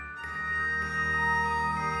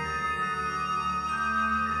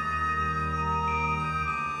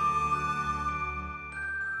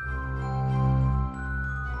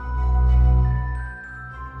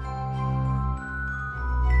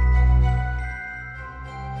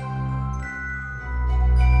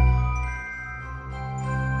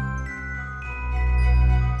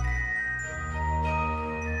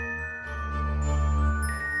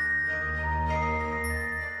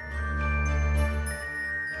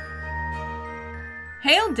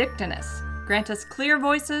Hail Dictinus, grant us clear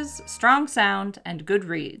voices, strong sound, and good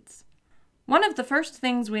reeds. One of the first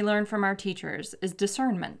things we learn from our teachers is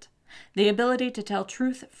discernment, the ability to tell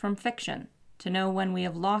truth from fiction, to know when we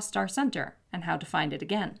have lost our center and how to find it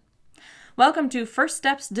again. Welcome to First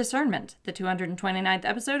Steps Discernment, the 229th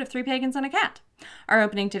episode of Three Pagans and a Cat. Our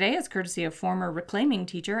opening today is courtesy of former reclaiming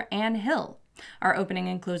teacher Anne Hill. Our opening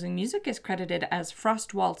and closing music is credited as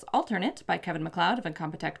Frost Waltz Alternate by Kevin MacLeod of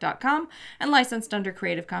Incompetech.com and licensed under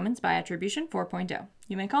Creative Commons by Attribution 4.0.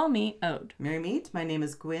 You may call me Ode. Merry meet. My name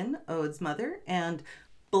is Gwyn, Ode's mother, and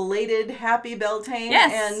belated happy Beltane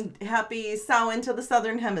and happy Samhain to the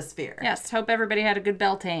Southern Hemisphere. Yes, hope everybody had a good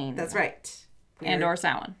Beltane. That's right. And or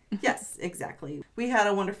Samhain. Yes, exactly. We had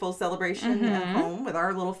a wonderful celebration at home with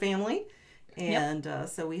our little family, and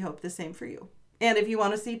so we hope the same for you. And if you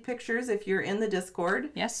want to see pictures, if you're in the Discord,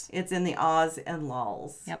 yes, it's in the Oz and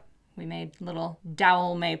Lols. Yep. We made little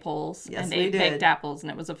dowel maypoles and ate baked apples, and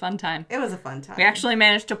it was a fun time. It was a fun time. We actually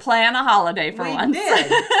managed to plan a holiday for once. We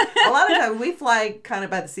did. A lot of times we fly kind of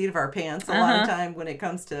by the seat of our pants a lot of time when it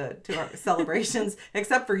comes to our celebrations,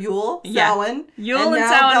 except for Yule, Samhain, Yule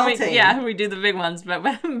and Samhain, we do the big ones, but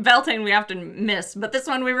Beltane we often miss. But this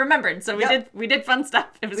one we remembered, so we did fun stuff.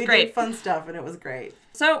 It was great. We did fun stuff, and it was great.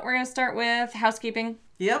 So we're going to start with housekeeping.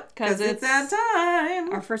 Yep, because it's that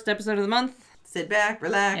time. Our first episode of the month. Sit back,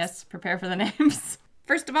 relax. Yes, prepare for the names.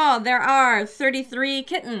 First of all, there are 33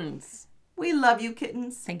 kittens. We love you,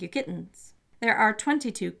 kittens. Thank you, kittens. There are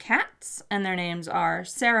 22 cats, and their names are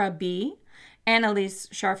Sarah B., Annalise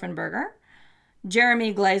Scharfenberger,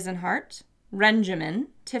 Jeremy Glazenhart, Renjamin,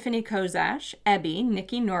 Tiffany Kozash, Ebby,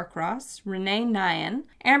 Nikki Norcross, Renee Nyan,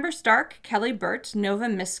 Amber Stark, Kelly Burt, Nova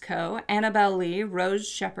Misko, Annabelle Lee, Rose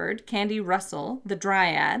Shepard, Candy Russell, The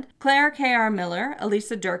Dryad, Claire K.R. Miller,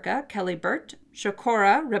 Elisa Durka, Kelly Burt,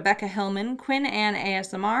 Shakora, Rebecca Hillman, Quinn Ann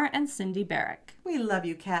ASMR, and Cindy Barrick. We love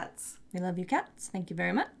you, cats. We love you, cats. Thank you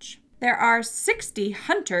very much. There are 60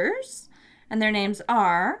 hunters, and their names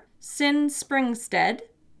are Sin Springstead,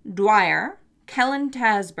 Dwyer, Kellen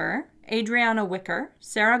Tasber, Adriana Wicker,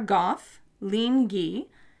 Sarah Goff, Lean Gee,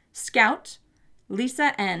 Scout,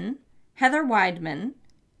 Lisa N., Heather Weidman,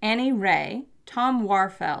 Annie Ray, Tom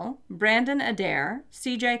Warfel, Brandon Adair,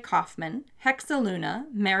 CJ Kaufman, Hexaluna,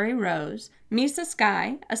 Mary Rose, Misa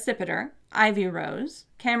Sky, Accipiter, Ivy Rose,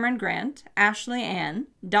 Cameron Grant, Ashley Ann,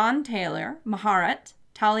 Dawn Taylor, Maharat,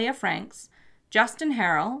 Talia Franks, Justin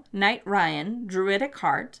Harrell, Knight Ryan, Druidic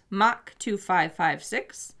Heart, Mach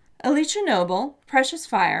 2556, Alicia Noble, Precious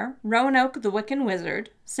Fire, Roanoke the Wiccan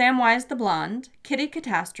Wizard, Samwise the Blonde, Kitty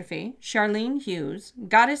Catastrophe, Charlene Hughes,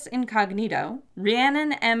 Goddess Incognito,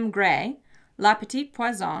 Rhiannon M. Gray, La Petite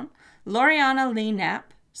Poison, Loriana Lee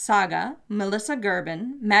Knapp, Saga, Melissa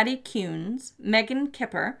Gerben, Maddie Kuhns, Megan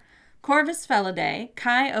Kipper, Corvus Felidae,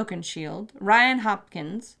 Kai Oakenshield, Ryan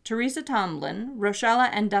Hopkins, Teresa Tomlin, Rochella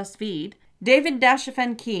and Dasvid, David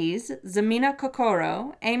Dashafen Keys, Zamina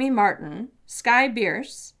Kokoro, Amy Martin, Sky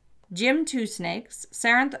Bierce, Jim Two Snakes,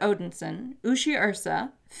 Saranth Odinson, Ushi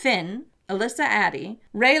Ursa, Finn, Alyssa Addy,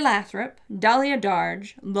 Ray Lathrop, Dahlia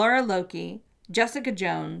Darge, Laura Loki, Jessica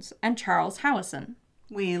Jones, and Charles Howison.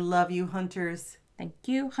 We love you, hunters. Thank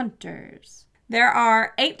you, hunters. There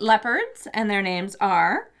are 8 leopards, and their names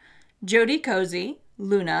are Jody Cozy,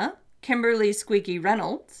 Luna, Kimberly Squeaky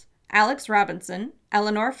Reynolds, Alex Robinson,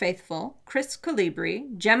 Eleanor Faithful, Chris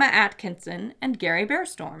Colibri, Gemma Atkinson, and Gary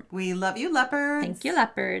Bearstorm. We love you, leopards. Thank you,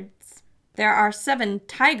 leopards. There are 7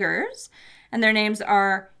 tigers, and their names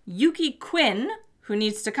are Yuki Quinn, who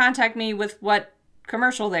needs to contact me with what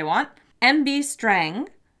commercial they want, M.B. Strang,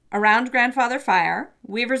 Around Grandfather Fire,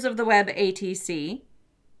 Weavers of the Web ATC,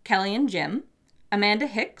 Kelly and Jim, Amanda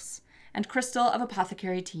Hicks, and Crystal of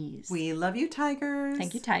Apothecary Teas. We love you, tigers.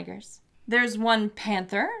 Thank you, tigers. There's 1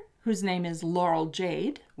 panther, whose name is Laurel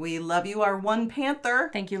Jade. We love you, our 1 panther.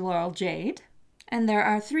 Thank you, Laurel Jade. And there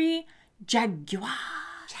are 3 jaguars.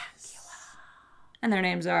 And their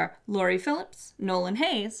names are Lori Phillips, Nolan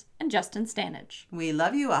Hayes, and Justin Stanage. We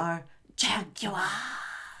love you, our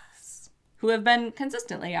jaguars. Who have been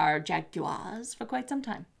consistently our jaguars for quite some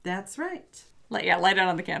time. That's right. Light it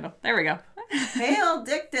on the candle. There we go. Hail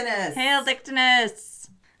Dictinus. Hail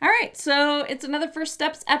Dictinus. All right, so it's another First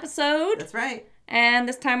Steps episode. That's right. And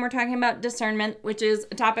this time we're talking about discernment, which is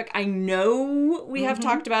a topic I know we have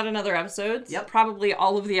talked about in other episodes. Yep. Probably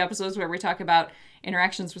all of the episodes where we talk about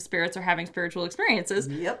interactions with spirits or having spiritual experiences.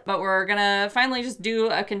 Yep. But we're going to finally just do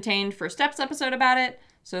a contained First Steps episode about it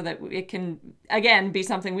so that it can, again, be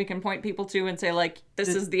something we can point people to and say, like, this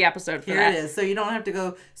is the episode for that. Here it is. So you don't have to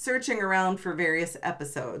go searching around for various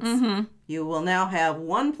episodes. Mm-hmm. You will now have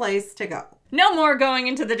one place to go. No more going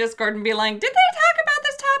into the Discord and be like, did they talk about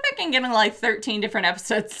this topic and getting like 13 different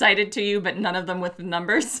episodes cited to you, but none of them with the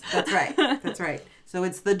numbers. That's right. That's right. So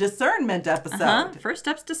it's the discernment episode. First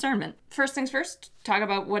step's discernment. First things first, talk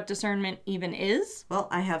about what discernment even is. Well,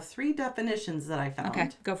 I have 3 definitions that I found. Okay,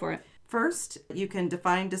 go for it. First, you can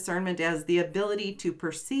define discernment as the ability to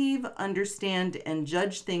perceive, understand, and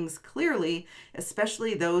judge things clearly,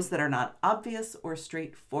 especially those that are not obvious or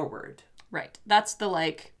straightforward. Right. That's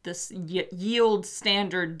the this yield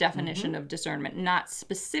standard definition of discernment, not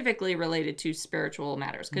specifically related to spiritual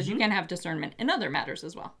matters, because you can have discernment in other matters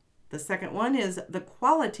as well. The second one is the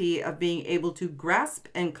quality of being able to grasp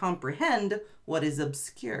and comprehend what is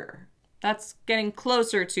obscure. That's getting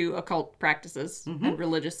closer to occult practices and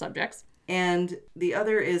religious subjects. And the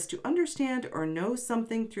other is to understand or know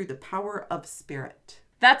something through the power of spirit.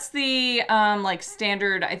 That's the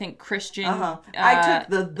standard, I think, Christian. I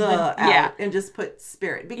took the out and just put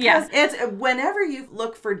spirit because it's whenever you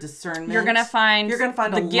look for discernment, you're gonna find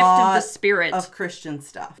the gift of the spirit of Christian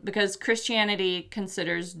stuff, because Christianity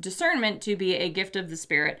considers discernment to be a gift of the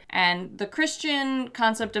spirit, and the Christian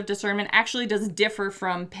concept of discernment actually does differ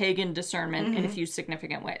from pagan discernment in a few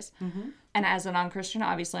significant ways. And as a non-Christian,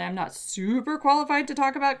 obviously, I'm not super qualified to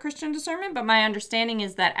talk about Christian discernment, but my understanding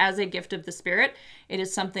is that as a gift of the Spirit, it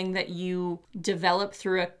is something that you develop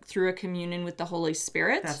through a communion with the Holy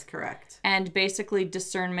Spirit. That's correct. And basically,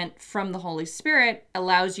 discernment from the Holy Spirit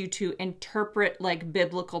allows you to interpret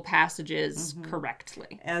biblical passages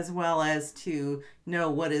correctly. As well as to know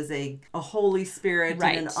what is a Holy Spirit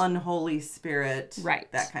and an unholy spirit. Right.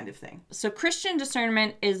 That kind of thing. So Christian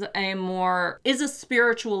discernment is a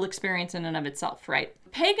spiritual experience in and of itself, right?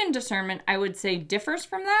 Pagan discernment, I would say, differs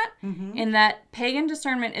from that in that pagan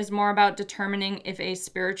discernment is more about determining if a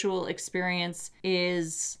spiritual experience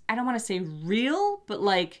is, I don't want to say real, but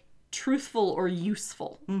truthful or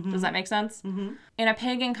useful. Does that make sense? In a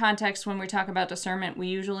pagan context, when we talk about discernment, we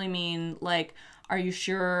usually mean are you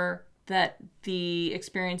sure that the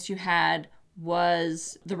experience you had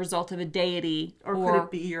was the result of a deity? Or could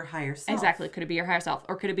it be your higher self? Exactly. Could it be your higher self?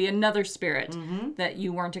 Or could it be another spirit that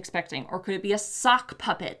you weren't expecting? Or could it be a sock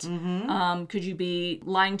puppet? Could you be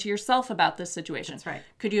lying to yourself about this situation? That's right.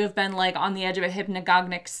 Could you have been on the edge of a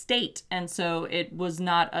hypnagogic state, and so it was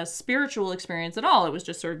not a spiritual experience at all? It was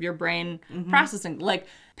just sort of your brain processing.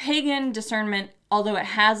 Pagan discernment, although it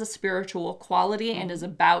has a spiritual quality and is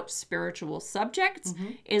about spiritual subjects,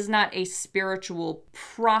 is not a spiritual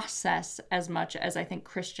process as much as I think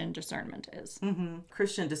Christian discernment is.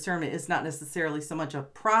 Christian discernment is not necessarily so much a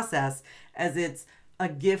process as it's a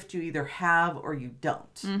gift you either have or you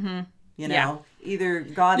don't. You know, either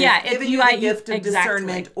God is giving you the gift of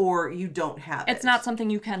discernment or you don't have it. It's not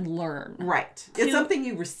something you can learn. Right. It's something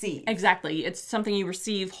you receive. Exactly. It's something you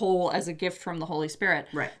receive whole as a gift from the Holy Spirit.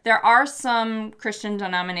 Right. There are some Christian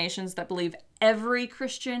denominations that believe every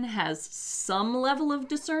Christian has some level of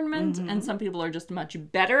discernment, and some people are just much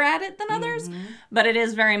better at it than others. But it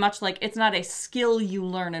is very much it's not a skill you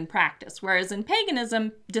learn and practice. Whereas in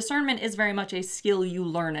paganism, discernment is very much a skill you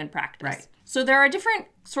learn and practice. Right. So there are different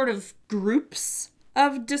sort of groups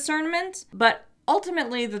of discernment, but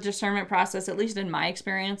ultimately the discernment process, at least in my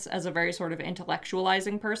experience as a very sort of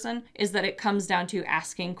intellectualizing person, is that it comes down to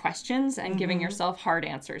asking questions and giving yourself hard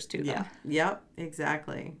answers to them. Yep,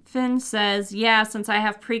 exactly. Finn says, since I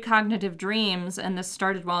have precognitive dreams and this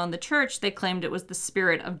started while in the church, they claimed it was the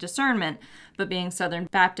spirit of discernment, but being Southern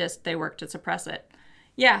Baptist, they work to suppress it.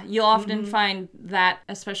 Yeah, you'll often find that,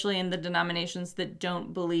 especially in the denominations that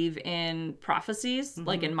don't believe in prophecies,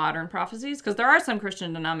 in modern prophecies, because there are some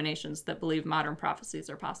Christian denominations that believe modern prophecies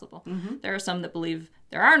are possible. There are some that believe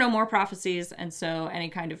there are no more prophecies, and so any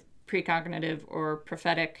kind of precognitive or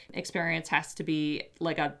prophetic experience has to be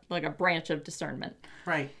like a branch of discernment.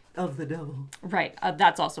 Right. Of the devil. Right.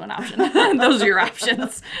 That's also an option. Those are your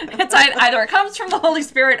options. It's either it comes from the Holy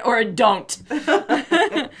Spirit or it don't.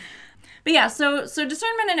 But yeah, so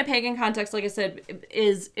discernment in a pagan context, like I said,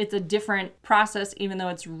 it's a different process, even though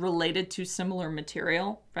it's related to similar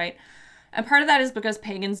material, right? And part of that is because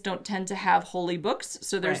pagans don't tend to have holy books,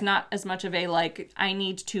 so there's not as much of a I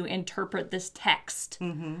need to interpret this text.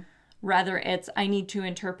 Rather, it's I need to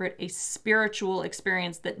interpret a spiritual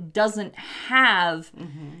experience that doesn't have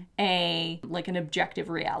an objective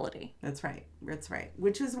reality. That's right.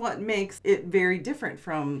 Which is what makes it very different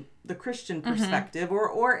from the Christian perspective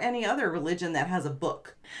or any other religion that has a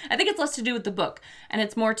book. I think it's less to do with the book, and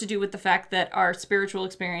it's more to do with the fact that our spiritual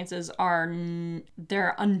experiences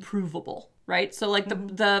they're unprovable, right? So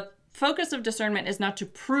the focus of discernment is not to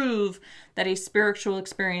prove that a spiritual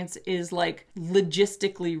experience is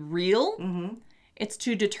logistically real. It's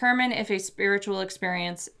to determine if a spiritual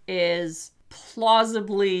experience is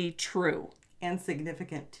plausibly true. and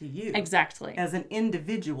significant to you. Exactly. As an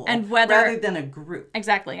individual, and whether, rather than a group.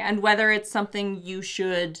 Exactly. And whether it's something you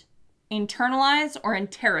should internalize or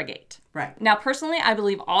interrogate. Right. Now, personally, I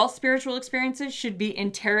believe all spiritual experiences should be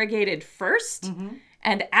interrogated first,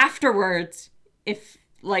 and afterwards, if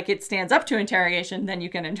like it stands up to interrogation, then you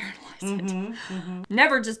can internalize it.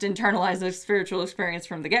 Never just internalize a spiritual experience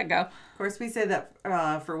from the get-go. Of course, we say that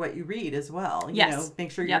for what you read as well. You Yes. know,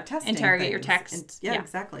 make sure you're testing Interrogate things. your text. Yeah,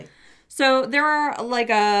 exactly. So there are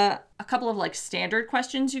like a couple of like standard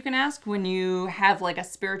questions you can ask when you have like a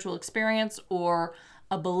spiritual experience or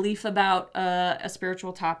a belief about a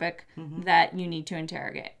spiritual topic that you need to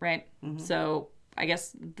interrogate, right? So I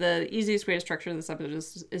guess the easiest way to structure this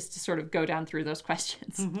episode is to sort of go down through those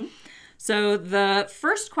questions. So the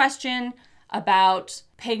first question about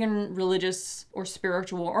pagan, religious, or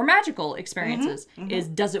spiritual, or magical experiences is,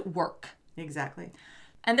 does it work? Exactly.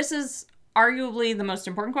 And this is arguably the most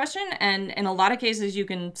important question, and in a lot of cases you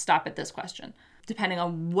can stop at this question, depending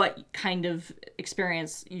on what kind of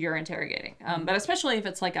experience you're interrogating. But especially if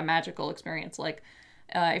it's like a magical experience, like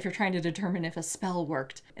if you're trying to determine if a spell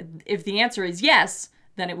worked. If the answer is yes,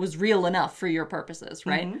 then it was real enough for your purposes,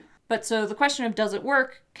 right? But so the question of does it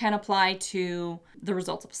work can apply to the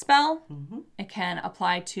results of a spell. It can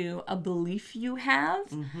apply to a belief you have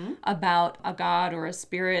about a god or a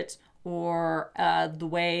spirit or the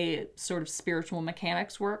way sort of spiritual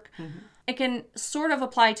mechanics work. It can sort of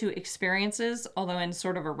apply to experiences, although in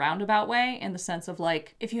sort of a roundabout way, in the sense of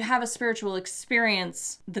like, if you have a spiritual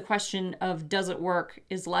experience, the question of does it work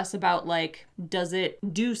is less about like, does it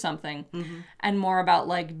do something, and more about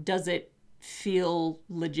like, does it feel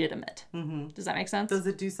legitimate? Does that make sense? Does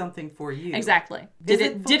it do something for you? Exactly. Did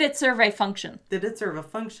it serve a function? Did it serve a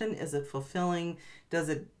function? Is it fulfilling? Does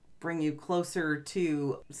it bring you closer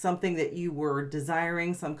to something that you were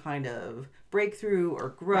desiring, some kind of breakthrough or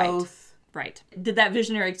growth? Right. Did that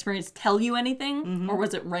visionary experience tell you anything, or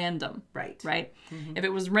was it random? Right. If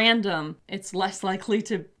it was random, it's less likely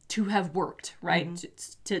to have worked, right?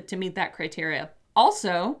 To meet that criteria.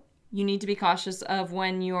 Also, you need to be cautious of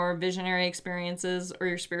when your visionary experiences or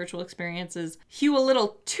your spiritual experiences hew a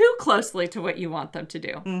little too closely to what you want them to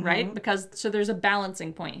do, right? Because so there's a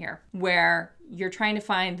balancing point here where you're trying to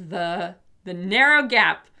find the narrow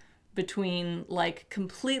gap between like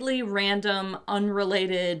completely random,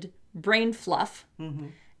 unrelated brain fluff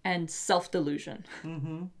and self-delusion.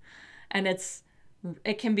 And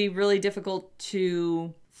it can be really difficult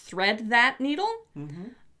to thread that needle.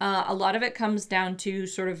 A lot of it comes down to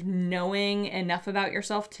sort of knowing enough about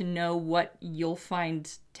yourself to know what you'll find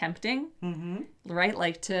tempting, right?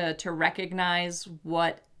 Like to recognize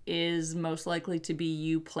what is most likely to be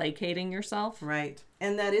you placating yourself. Right.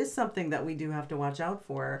 And that is something that we do have to watch out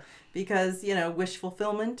for because, you know, wish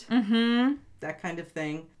fulfillment, that kind of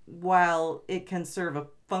thing, while it can serve a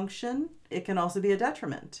function, it can also be a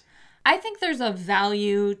detriment. I think there's a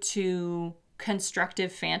value to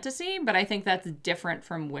constructive fantasy, but I think that's different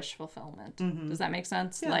from wish fulfillment. Does that make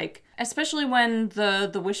sense? Yeah. Like, especially when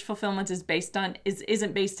the wish fulfillment isn't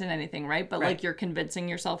based in anything, right? But like you're convincing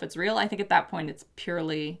yourself it's real. I think at that point it's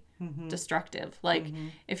purely destructive. Like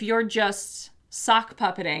if you're just sock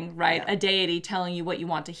puppeting, right? A deity telling you what you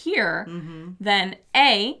want to hear, then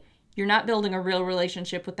A, you're not building a real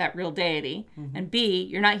relationship with that real deity. And B,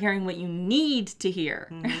 you're not hearing what you need to hear.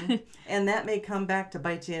 And that may come back to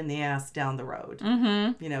bite you in the ass down the road.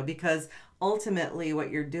 You know, because ultimately what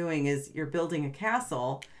you're doing is you're building a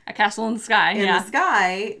castle. A castle in the sky, in the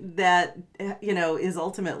sky that, you know, is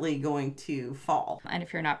ultimately going to fall. And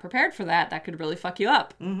if you're not prepared for that, that could really fuck you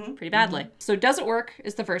up pretty badly. So does it work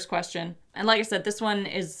is the first question. And like I said, this one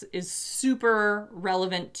is super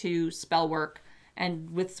relevant to spell work.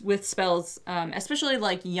 And with spells, especially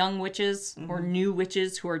like young witches or new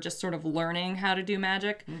witches who are just sort of learning how to do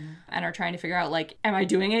magic and are trying to figure out, like, am I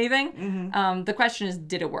doing anything? The question is,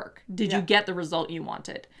 did it work? Did you get the result you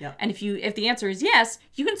wanted? And if the answer is yes,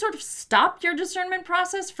 you can sort of stop your discernment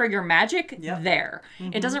process for your magic there.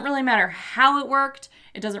 It doesn't really matter how it worked.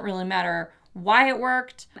 It doesn't really matter why it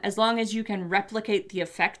worked. As long as you can replicate the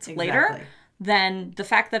effects later, then the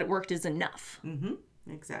fact that it worked is enough.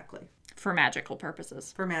 Exactly. For magical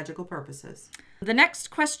purposes. The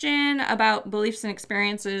next question about beliefs and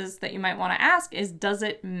experiences that you might want to ask is, does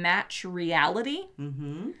it match reality?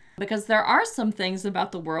 Because there are some things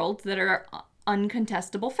about the world that are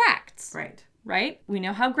uncontestable facts. Right? We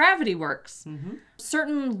know how gravity works.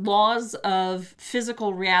 Certain laws of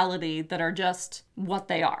physical reality that are just what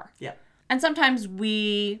they are. And sometimes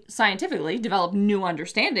we scientifically develop new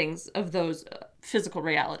understandings of those physical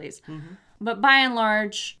realities. But by and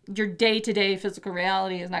large, your day-to-day physical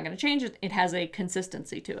reality is not going to change. It has a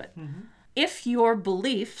consistency to it. if your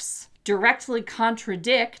beliefs directly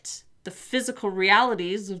contradict the physical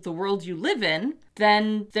realities of the world you live in,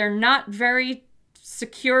 then they're not very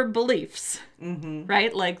secure beliefs,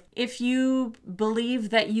 right? Like, if you believe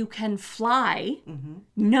that you can fly,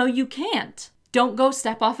 no, you can't. Don't go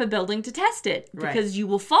step off a building to test it because you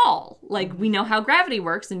will fall. Like, we know how gravity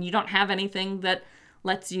works, and you don't have anything that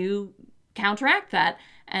lets you counteract that.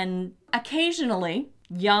 And occasionally,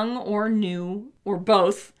 young or new or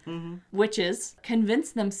both witches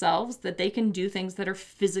convince themselves that they can do things that are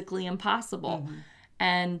physically impossible.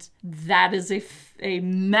 And that is a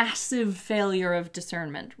massive failure of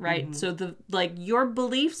discernment, right? So your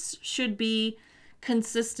beliefs should be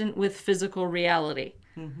consistent with physical reality,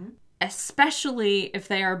 especially if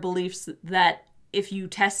they are beliefs that if you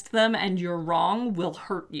test them and you're wrong, will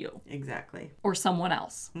hurt you. Exactly. Or someone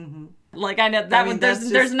else. Like, I know that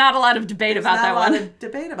there's not a lot of debate about that one. There's not a lot of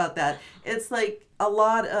debate about that. It's like a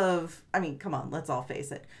lot of, I mean, come on, let's all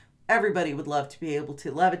face it. Everybody would love to be able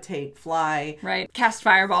to levitate, fly. Right. Cast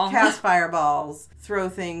fireballs, throw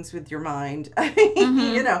things with your mind. I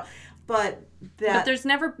mean, but there's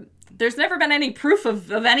never been any proof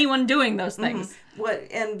of anyone doing those things. What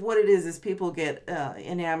it is people get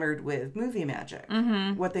enamored with movie magic.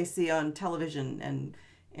 What they see on television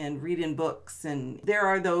and read in books, and there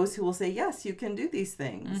are those who will say, yes, you can do these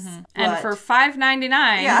things. And for $5.99,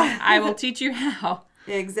 I will teach you how.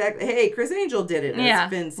 Exactly. Hey, Chris Angel did it, as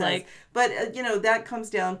Finn says. But, that comes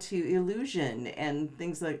down to illusion and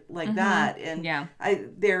things like that. And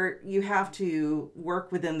you have to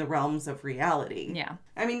work within the realms of reality. Yeah.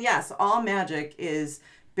 I mean, yes, all magic is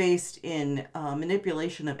based in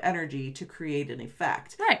manipulation of energy to create an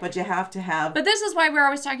effect. Right. But you have to have... But this is why we're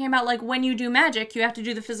always talking about, like, when you do magic, you have to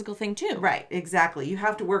do the physical thing, too. Right, exactly. You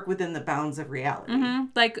have to work within the bounds of reality.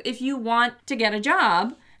 Like, if you want to get a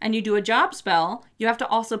job and you do a job spell, you have to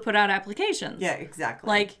also put out applications. Yeah, exactly.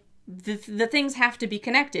 Like, the things have to be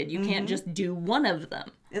connected. You can't just do one of them.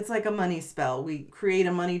 It's like a money spell. We create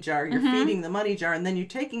a money jar. You're feeding the money jar, and then you're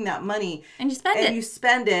taking that money and you spend it. And you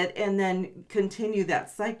spend it, and then continue that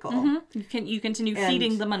cycle. You continue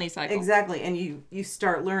feeding the money cycle. Exactly, and you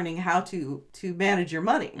start learning how to manage your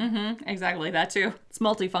money. Exactly, that too. It's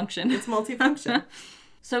multifunction.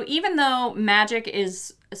 So even though magic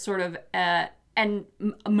is sort of and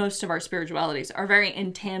most of our spiritualities are very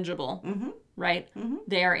intangible, right?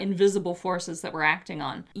 They are invisible forces that we're acting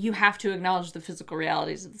on. You have to acknowledge the physical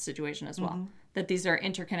realities of the situation as well. That these are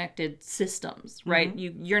interconnected systems, right?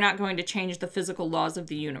 You're not going to change the physical laws of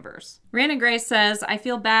the universe. Rihanna Grace says, I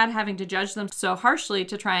feel bad having to judge them so harshly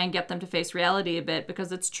to try and get them to face reality a bit,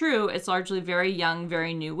 because it's true, it's largely very young,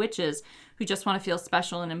 very new witches who just want to feel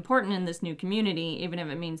special and important in this new community, even if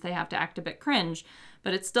it means they have to act a bit cringe.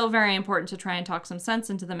 But it's still very important to try and talk some sense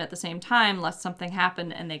into them at the same time, lest something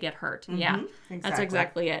happen and they get hurt. Exactly. That's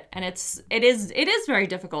exactly it. And it is very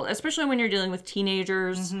difficult, especially when you're dealing with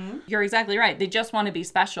teenagers. You're exactly right. They just want to be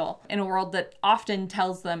special in a world that often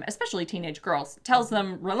tells them, especially teenage girls, tells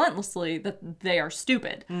them relentlessly that they are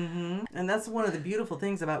stupid. And that's one of the beautiful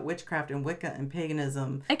things about witchcraft and Wicca and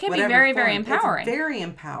paganism. It can be very, very empowering. It's very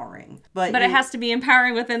empowering. But it has to be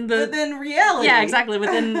empowering within reality. Yeah, exactly.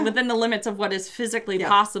 Within the limits of what is physically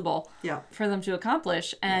possible for them to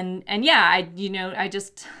accomplish. And I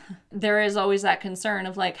just, there is always that concern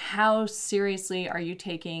of like, how seriously are you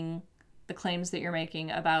taking the claims that you're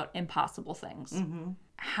making about impossible things?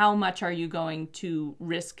 How much are you going to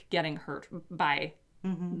risk getting hurt by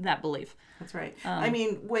that belief? That's right. I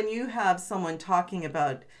mean, when you have someone talking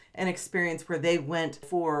about an experience where they went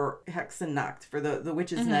for Hexennacht, for the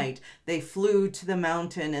witches' night, they flew to the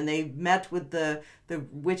mountain and they met with the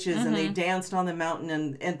witches and they danced on the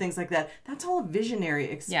mountain and things like that. That's all a visionary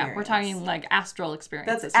experience. Yeah, we're talking like astral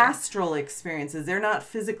experiences. That's astral experiences. They're not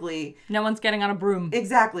physically... No one's getting on a broom.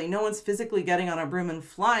 Exactly. No one's physically getting on a broom and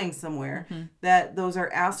flying somewhere. That those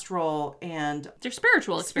are astral and... They're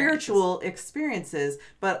spiritual experiences.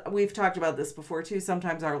 But we've talked about this before too.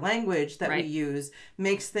 Sometimes our language that we use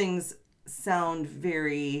makes things sound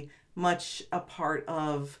very much a part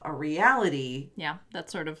of a reality. Yeah, that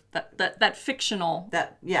sort of that fictional.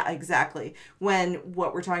 Exactly. When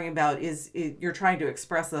what we're talking about is you're trying to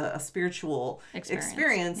express a spiritual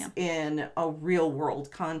experience in a real world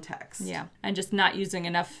context. Yeah, and just not using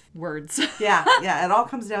enough words. yeah, it all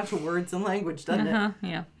comes down to words and language, doesn't it?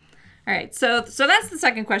 Yeah. All right, so that's the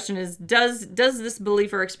second question is, does this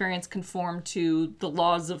belief or experience conform to the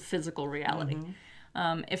laws of physical reality?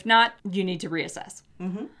 If not, you need to reassess.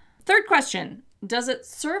 Third question, does it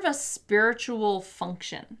serve a spiritual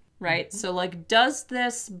function, right? So like, does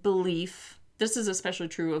this belief, this is especially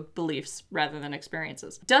true of beliefs rather than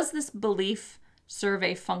experiences, does this belief serve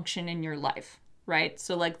a function in your life, right?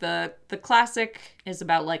 So like the classic is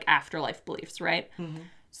about like afterlife beliefs, right? Mm-hmm.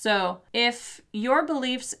 So if your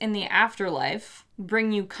beliefs in the afterlife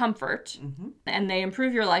bring you comfort mm-hmm. and they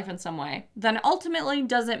improve your life in some way, then ultimately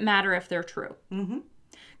does it matter if they're true? Mm-hmm.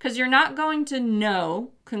 Because you're not going to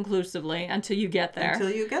know conclusively until you get there. Until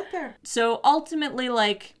you get there. So ultimately,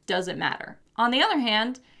 like, does it matter? On the other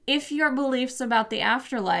hand, if your beliefs about the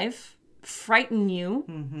afterlife frighten you,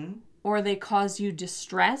 mm-hmm. or they cause you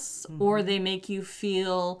distress, mm-hmm. or they make you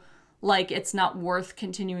feel like it's not worth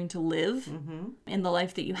continuing to live mm-hmm. in the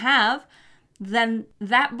life that you have, then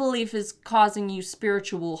that belief is causing you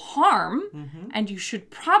spiritual harm, mm-hmm. and you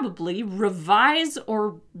should probably revise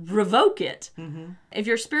or revoke it. Mm-hmm. If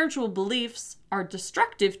your spiritual beliefs are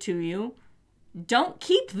destructive to you, don't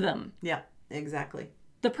keep them. Yeah, exactly.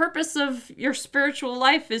 The purpose of your spiritual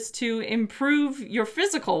life is to improve your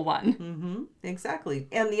physical one. Mm-hmm. Exactly.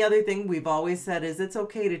 And the other thing we've always said is it's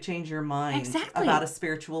okay to change your mind about a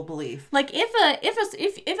spiritual belief. Like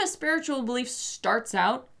if a spiritual belief starts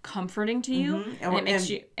out comforting to you, mm-hmm. and it makes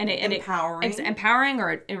you empowering,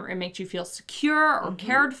 or it makes you feel secure or mm-hmm.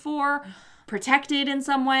 cared for, protected in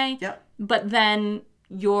some way. Yep. But then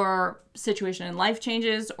your situation in life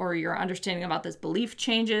changes, or your understanding about this belief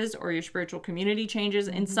changes, or your spiritual community changes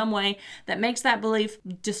mm-hmm. in some way that makes that belief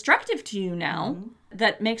destructive to you now, mm-hmm.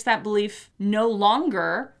 that makes that belief no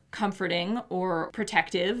longer comforting or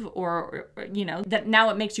protective, or that now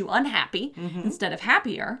it makes you unhappy mm-hmm. instead of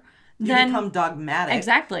happier. You become dogmatic.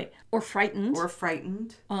 Exactly. Or frightened.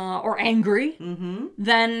 Or angry. Mm-hmm.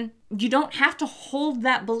 Then you don't have to hold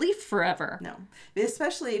that belief forever. No.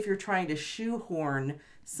 Especially if you're trying to shoehorn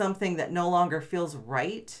something that no longer feels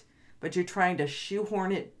right, but you're trying to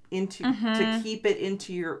shoehorn it into mm-hmm. to keep it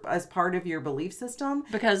into as part of your belief system.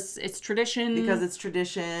 Because it's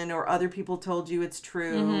tradition. Or other people told you it's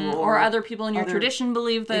true. Mm-hmm. Or other people in your tradition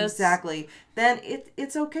believe this. Exactly. Then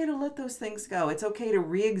it's okay to let those things go. It's okay to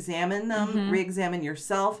re-examine them, mm-hmm. re-examine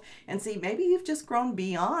yourself, and see maybe you've just grown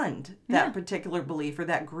beyond that particular belief or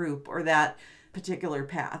that group or that particular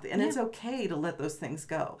path. And it's okay to let those things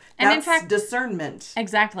go. And that's in fact, discernment.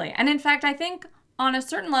 Exactly. And in fact, I think on a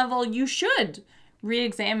certain level, you should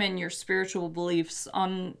re-examine your spiritual beliefs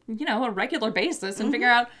on, a regular basis and mm-hmm. figure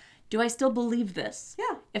out, do I still believe this?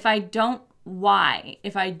 Yeah. If I don't, why?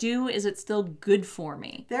 If I do, is it still good for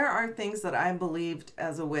me? There are things that I believed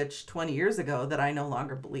as a witch 20 years ago that I no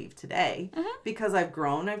longer believe today mm-hmm. because I've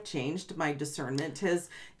grown, I've changed, my discernment has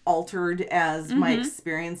altered as mm-hmm. my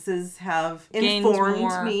experiences have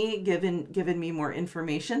informed me, given me more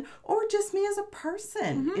information, or just me as a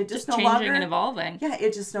person. Mm-hmm. It just no changing longer and evolving. Yeah,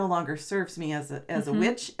 it just no longer serves me as a mm-hmm.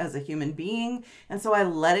 witch, as a human being, and so I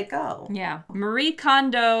let it go. Yeah, Marie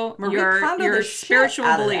Kondo your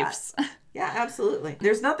spiritual beliefs. Yeah, absolutely.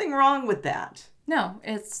 There's nothing wrong with that. No,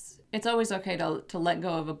 it's always okay to let go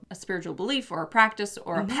of a spiritual belief or a practice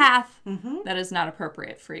or mm-hmm. a path mm-hmm. that is not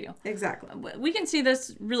appropriate for you. Exactly. We can see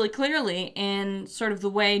this really clearly in sort of the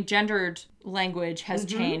way gendered language has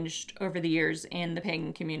mm-hmm. changed over the years in the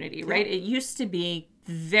pagan community, right? Yeah. It used to be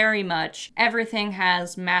very much everything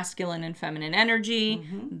has masculine and feminine energy.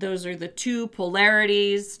 Mm-hmm. Those are the two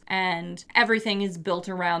polarities, and everything is built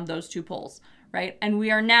around those two poles. Right? And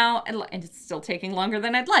we are now, and it's still taking longer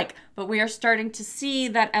than I'd like, but we are starting to see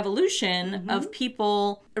that evolution mm-hmm. of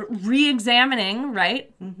people re-examining,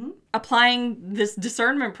 right? Mm-hmm. Applying this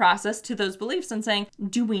discernment process to those beliefs and saying,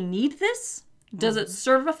 do we need this? Does mm-hmm. it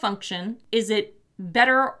serve a function? Is it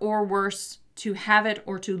better or worse to have it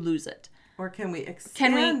or to lose it? Or can we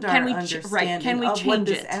expand our understanding of what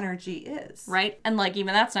this energy is? Right? And even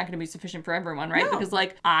that's not going to be sufficient for everyone, right? No. Because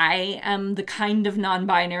I am the kind of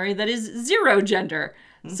non-binary that is zero gender.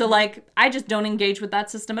 Mm-hmm. So I just don't engage with that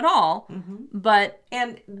system at all. Mm-hmm.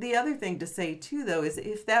 And the other thing to say too, though, is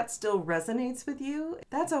if that still resonates with you,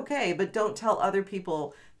 that's okay. But don't tell other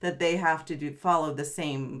people that they have to follow the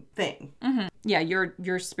same thing. Mm-hmm. Yeah,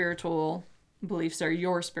 your spiritual beliefs are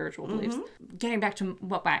your spiritual beliefs. Mm-hmm. Getting back to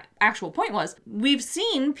what my actual point was, we've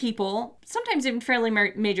seen people, sometimes even fairly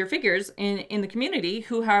major figures in the community,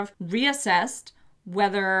 who have reassessed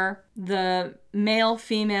whether the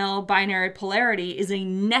male-female binary polarity is a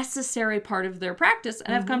necessary part of their practice and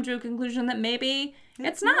mm-hmm. have come to a conclusion that maybe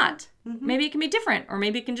it's not. Mm-hmm. Maybe it can be different, or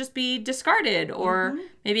maybe it can just be discarded, or mm-hmm.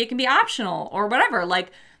 maybe it can be optional, or whatever.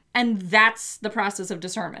 And that's the process of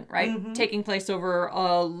discernment, right? Mm-hmm. Taking place over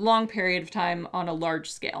a long period of time on a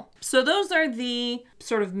large scale. So those are the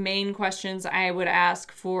sort of main questions I would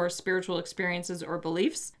ask for spiritual experiences or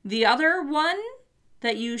beliefs. The other one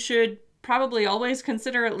that you should probably always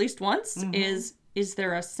consider at least once mm-hmm. is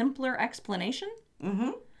there a simpler explanation?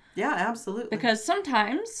 Mm-hmm. Yeah, absolutely. Because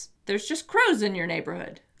sometimes there's just crows in your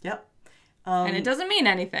neighborhood. Yep. And it doesn't mean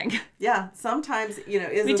anything. Yeah. Sometimes,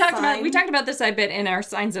 we talked about this a bit in our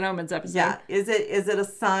Signs and Omens episode. Yeah. Is it a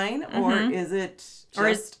sign or is it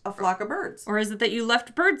just a flock of birds? Or is it that you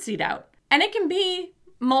left birdseed out? And it can be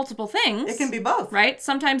multiple things. It can be both. Right?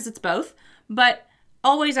 Sometimes it's both. But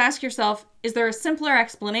always ask yourself, is there a simpler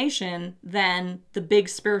explanation than the big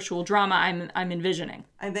spiritual drama I'm envisioning?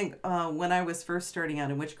 I think when I was first starting out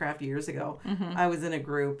in witchcraft years ago, I was in a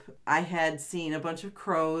group. I had seen a bunch of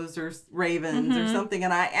crows or ravens or something,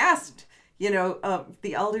 and I asked,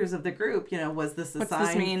 the elders of the group, was this a sign,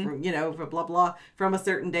 this mean? For blah, blah, from a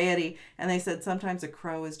certain deity? And they said sometimes a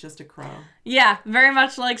crow is just a crow. Yeah, very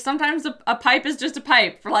much like sometimes a pipe is just a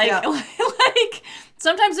pipe. Like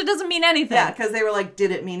sometimes it doesn't mean anything. Yeah, because they were like, did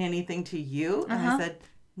it mean anything to you? And I said,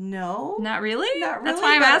 no. Not really? Not really. That's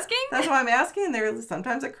why I'm asking? That's why I'm asking.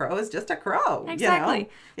 Sometimes a crow is just a crow. Exactly.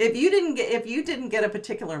 If you didn't get a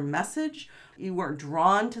particular message, you weren't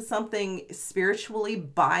drawn to something spiritually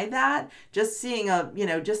by that, just seeing a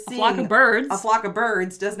flock of birds. A flock of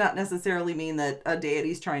birds does not necessarily mean that a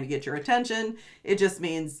deity's trying to get your attention. It just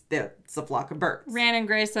means that it's a flock of birds. Rhiannon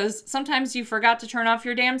Gray says, sometimes you forgot to turn off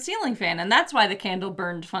your damn ceiling fan, and that's why the candle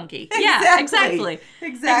burned funky. Exactly. Yeah,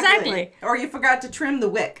 exactly. Or you forgot to trim the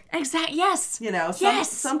wick. Yes.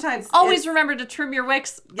 Sometimes always remember to trim your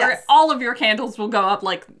wicks, or all of your candles will go up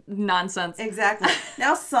like nonsense. Exactly.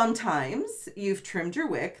 Now, sometimes you've trimmed your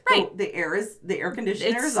wick. Right. The air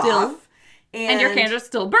conditioner is off. And your candle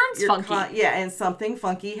still burns funky. And something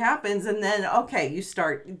funky happens. And then,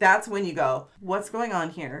 that's when you go, what's going on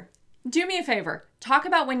here? Do me a favor. Talk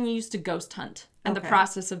about when you used to ghost hunt and the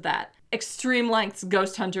process of that. Extreme lengths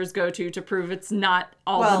ghost hunters go to prove it's not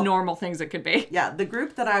all the normal things it could be. Yeah, the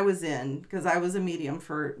group that I was in, because I was a medium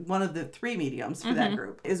for one of the 3 mediums for that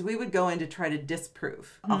group, is we would go in to try to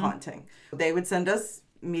disprove a haunting. They would send us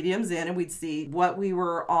mediums in and we'd see what we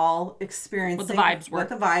were all experiencing, what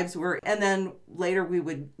the vibes were, and then later we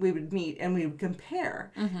would meet and we would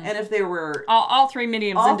compare. And if they were all 3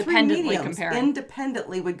 mediums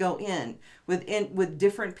independently would go in with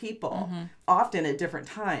different people, often at different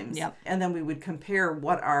times. Yep. And then we would compare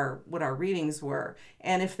what our readings were,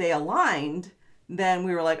 and if they aligned, then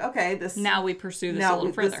we were like, okay, now we pursue this a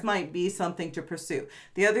little further. This might be something to pursue.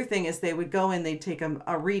 The other thing is they would go in, they'd take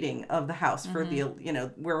a reading of the house for the,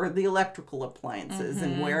 where are the electrical appliances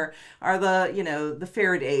and where are the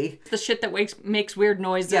Faraday. The shit that makes weird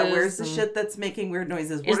noises. Yeah, where's the shit that's making weird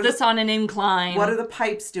noises? Is this on an incline? What are the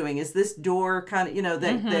pipes doing? Is this door kind of,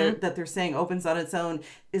 that they're saying opens on its own?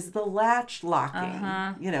 Is the latch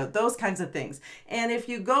locking? Those kinds of things. And if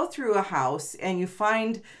you go through a house and you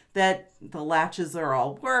find that the latches are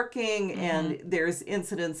all working and there's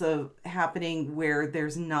incidents of happening where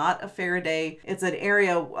there's not a Faraday, it's an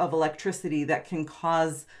area of electricity that can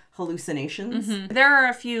cause hallucinations. There are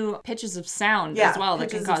a few pitches of sound as well that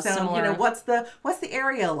can cause similar. What's the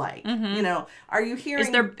area like? Are you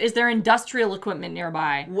hearing? Is there industrial equipment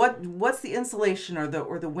nearby? What's the insulation or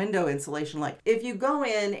the window insulation like? If you go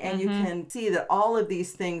in and you can see that all of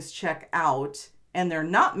these things check out, and they're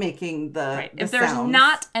not making the if there's sounds,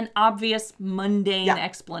 not an obvious mundane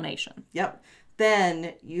explanation. Yep.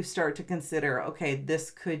 Then you start to consider, okay,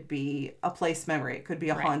 this could be a place memory. It could be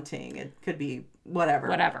a haunting. It could be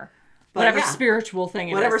whatever spiritual thing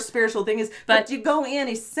it is. Whatever spiritual thing is. But you go in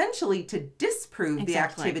essentially to disprove the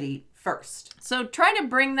activity first. So try to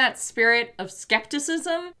bring that spirit of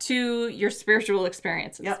skepticism to your spiritual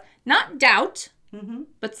experiences. Yep. Not doubt.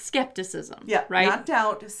 But skepticism. Yeah, right? Not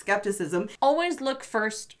doubt, skepticism. Always look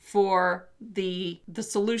first for the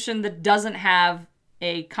solution that doesn't have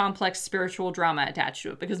a complex spiritual drama attached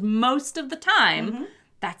to it, because most of the time,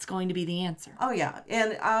 that's going to be the answer. Oh, yeah.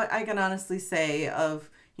 And I can honestly say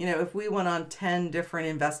if we went on 10 different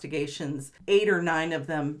investigations, 8 or 9 of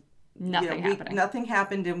them, nothing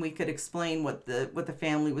happened, and we could explain what the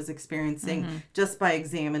family was experiencing just by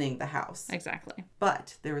examining the house. Exactly.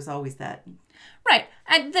 But there was always that. Right.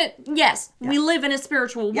 And we live in a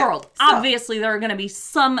spiritual world. So, obviously, there are going to be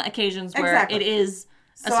some occasions where it is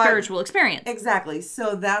a spiritual experience. Exactly.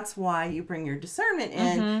 So that's why you bring your discernment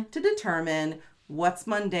in to determine what's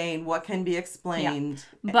mundane, what can be explained.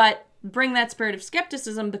 Yeah. But bring that spirit of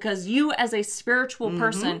skepticism, because you as a spiritual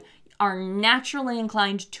person are naturally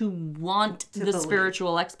inclined to want the believe.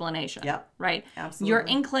 Spiritual explanation. Yep. Right? Absolutely. Your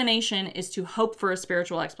inclination is to hope for a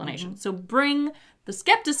spiritual explanation. So bring the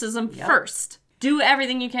skepticism first. Do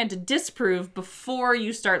everything you can to disprove before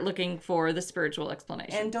you start looking for the spiritual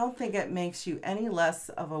explanation. And don't think it makes you any less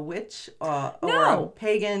of a witch or a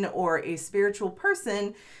pagan or a spiritual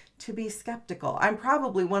person to be skeptical. I'm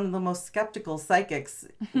probably one of the most skeptical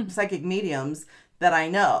psychic mediums that I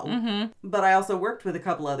know. But I also worked with a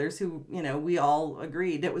couple others who, we all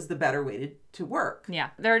agreed it was the better way to work.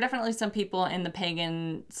 Yeah. There are definitely some people in the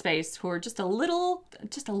pagan space who are just a little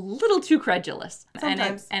too credulous.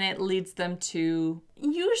 Sometimes. And it leads them to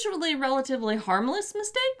usually relatively harmless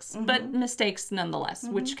mistakes, but mistakes nonetheless,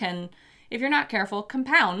 which can, if you're not careful,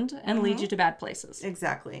 compound and lead you to bad places.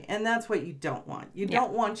 Exactly. And that's what you don't want. You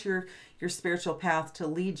don't want your spiritual path to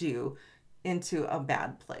lead you into a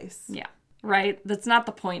bad place. Yeah. Right? That's not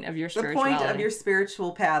the point of your spirituality. The point of your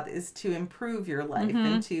spiritual path is to improve your life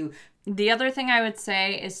and to... The other thing I would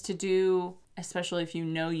say is to do, especially if you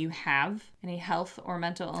know you have any health or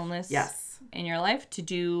mental illness in your life, to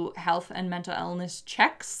do health and mental illness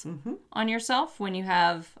checks on yourself when you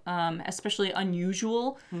have especially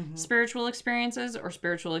unusual spiritual experiences or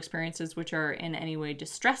spiritual experiences which are in any way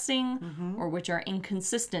distressing or which are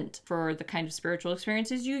inconsistent for the kind of spiritual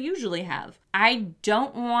experiences you usually have. I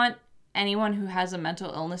don't want anyone who has a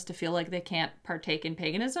mental illness to feel like they can't partake in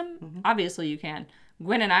paganism. Obviously you can.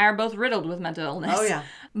 Gwen and I are both riddled with mental illness. Oh, yeah.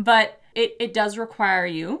 But it does require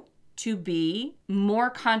you to be more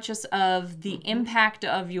conscious of the impact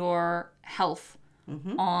of your health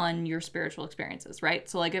on your spiritual experiences, right?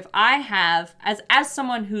 So like if I have, as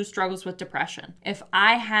someone who struggles with depression, if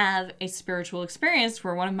I have a spiritual experience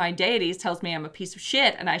where one of my deities tells me I'm a piece of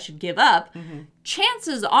shit and I should give up,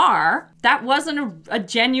 chances are that wasn't a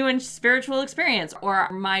genuine spiritual experience, or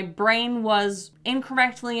my brain was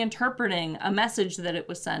incorrectly interpreting a message that it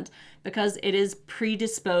was sent because it is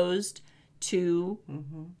predisposed to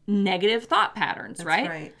negative thought patterns, That's right?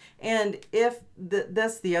 Right. And if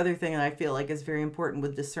that's the other thing that I feel like is very important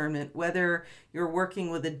with discernment, whether you're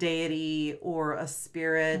working with a deity or a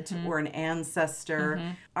spirit or an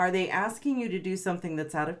ancestor, are they asking you to do something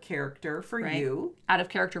that's out of character for you? Out of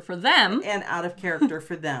character for them. And out of character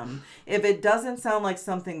for them. If it doesn't sound like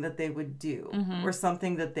something that they would do or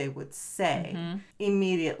something that they would say,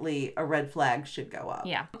 immediately a red flag should go up.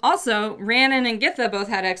 Yeah. Also, Rhiannon and Githa both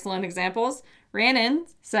had excellent examples. Rhiannon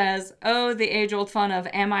says, oh, the age-old fun of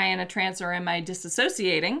am I in a trance or am I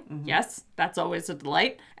disassociating? Yes, that's always a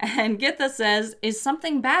delight. And Githa says, is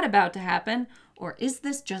something bad about to happen or is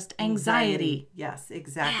this just anxiety? Yes,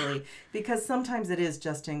 exactly. Because sometimes it is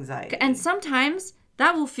just anxiety. And sometimes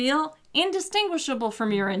that will feel indistinguishable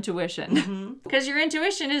from your intuition. Because your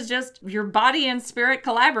intuition is just your body and spirit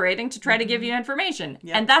collaborating to try to give you information.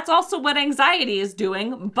 Yep. And that's also what anxiety is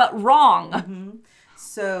doing, but wrong.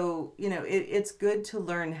 So, it's good to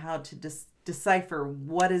learn how to decipher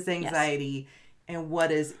what is anxiety and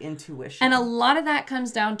what is intuition. And a lot of that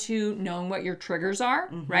comes down to knowing what your triggers are,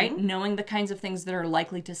 right? Knowing the kinds of things that are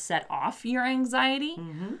likely to set off your anxiety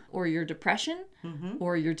or your depression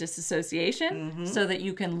or your disassociation so that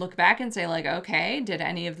you can look back and say like, okay, did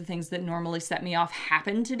any of the things that normally set me off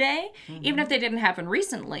happen today? Even if they didn't happen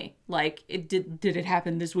recently, like did it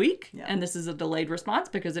happen this week? Yeah. And this is a delayed response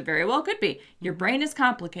because it very well could be. Your brain is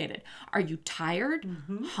complicated. Are you tired,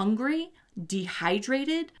 hungry,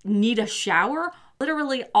 dehydrated, need a shower?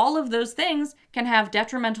 Literally all of those things can have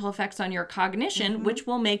detrimental effects on your cognition, which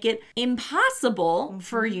will make it impossible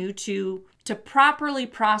for you to properly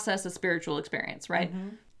process a spiritual experience, right?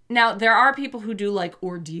 Now, there are people who do like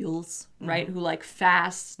ordeals, right? Who like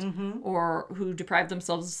fast or who deprive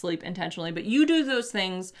themselves of sleep intentionally, but you do those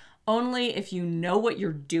things only if you know what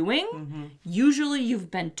you're doing. Usually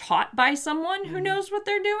you've been taught by someone who knows what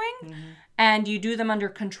they're doing. And you do them under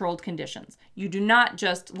controlled conditions. You do not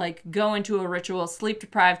just like go into a ritual sleep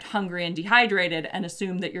deprived, hungry, and dehydrated and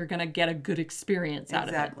assume that you're going to get a good experience out of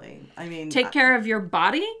it. Exactly. I mean, take care of your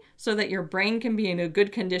body so that your brain can be in a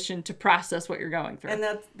good condition to process what you're going through.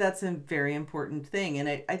 And that's a very important thing.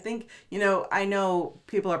 And I think, I know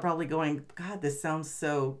people are probably going, God, this sounds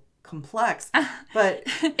so complex, but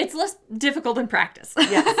it's less difficult in practice.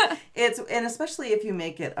 Yes, and especially if you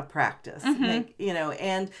make it a practice,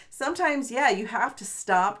 and sometimes, you have to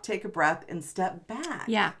stop, take a breath, and step back.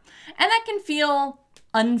 Yeah, and that can feel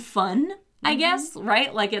unfun, I guess,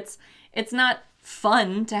 right? Like it's not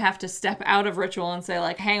fun to have to step out of ritual and say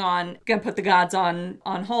like, hang on, gonna put the gods on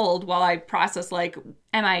hold while I process like,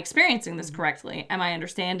 am I experiencing this correctly? Am I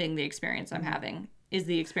understanding the experience I'm having? Is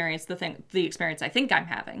the experience the experience I think I'm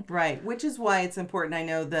having? Right, which is why it's important. I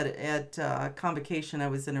know that at Convocation, I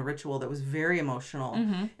was in a ritual that was very emotional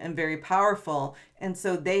and very powerful. And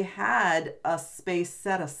so they had a space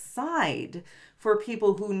set aside for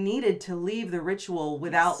people who needed to leave the ritual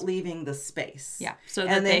without leaving the space. Yeah, so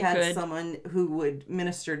that and they had could someone who would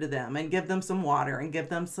minister to them and give them some water and give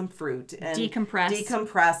them some fruit and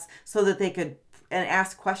decompress so that they could and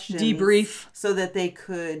ask questions. Debrief. So that they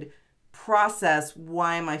could process,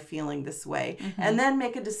 why am I feeling this way? And then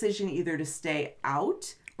make a decision either to stay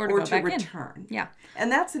out or to return. Yeah.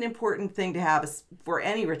 And that's an important thing to have for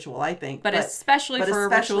any ritual, I think. But especially for a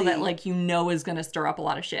ritual that like is going to stir up a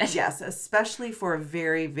lot of shit. Yes, especially for a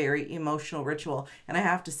very, very emotional ritual. And I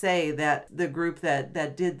have to say that the group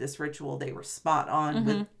that did this ritual, they were spot on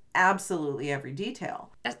with absolutely every detail.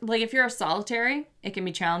 Like if you're a solitary, it can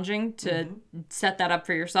be challenging to set that up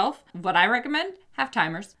for yourself. What I recommend, have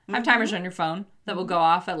timers. Have timers on your phone that will go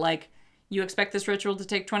off at like, you expect this ritual to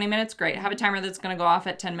take 20 minutes? Great. Have a timer that's going to go off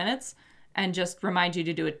at 10 minutes and just remind you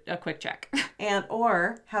to do a quick check.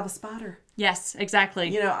 Or have a spotter. Yes, exactly.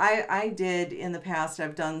 You know, I did in the past,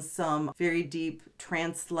 I've done some very deep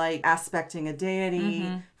trance-like aspecting a deity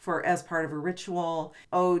as part of a ritual.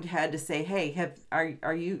 Ode had to say, hey, have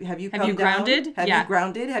you grounded? Have you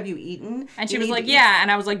grounded? Have you eaten? And she was like, yeah. And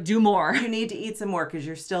I was like, do more. You need to eat some more because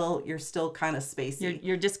you're still kind of spacey.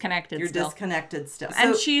 You're disconnected You're disconnected still.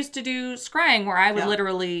 And she used to do scrying where I would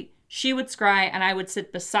literally... She would scry and I would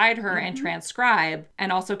sit beside her and transcribe and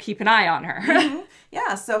also keep an eye on her.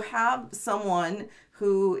 Yeah, so have someone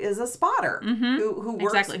who is a spotter, who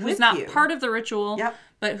works with you. Who's not part of the ritual,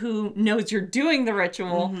 but who knows you're doing the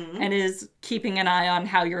ritual and is keeping an eye on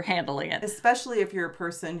how you're handling it. Especially if you're a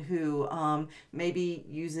person who maybe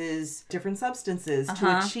uses different substances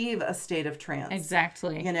to achieve a state of trance.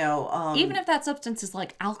 Exactly. You know, even if that substance is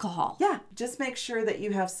like alcohol. Yeah, just make sure that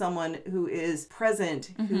you have someone who is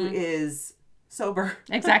present, who is sober.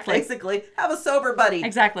 Exactly. Basically, have a sober buddy.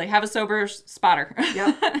 Exactly. Have a sober spotter.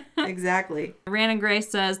 Yep, exactly. Rhiannon Grace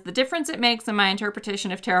says, the difference it makes in my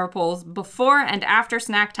interpretation of tarot pulls before and after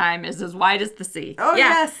snack time is as wide as the sea. Oh,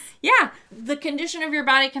 yes. Yeah. The condition of your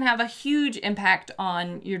body can have a huge impact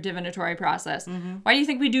on your divinatory process. Why do you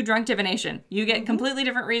think we do drunk divination? You get completely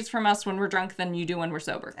different reads from us when we're drunk than you do when we're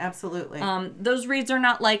sober. Absolutely. Those reads are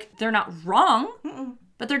not they're not wrong.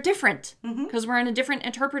 But they're different because we're in a different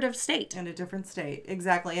interpretive state. In a different state,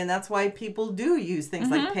 exactly. And that's why people do use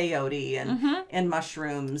things like peyote and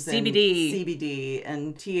mushrooms CBD.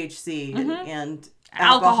 and THC and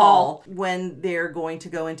alcohol when they're going to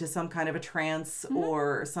go into some kind of a trance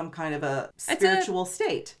or some kind of a spiritual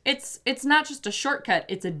state. It's not just a shortcut,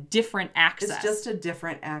 it's a different access. It's just a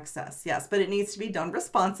different access, yes. But it needs to be done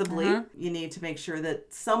responsibly. You need to make sure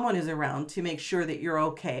that someone is around to make sure that you're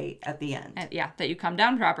okay at the end. That you come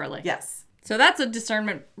down properly. Yes. So that's a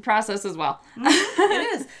discernment process as well.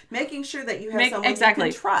 It is. Making sure that you have someone you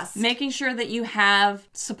can trust. Making sure that you have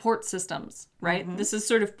support systems, right? This is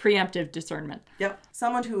sort of preemptive discernment. Yep.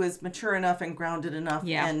 Someone who is mature enough and grounded enough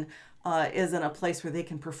and is in a place where they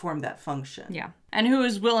can perform that function. Yeah. And who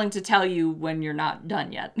is willing to tell you when you're not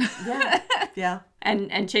done yet. Yeah.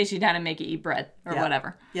 And chase you down and make you eat bread or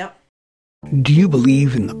whatever. Yep. Do you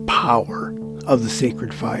believe in the power of the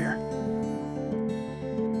sacred fire?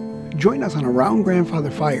 Join us on Around Grandfather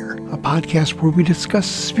Fire, a podcast where we discuss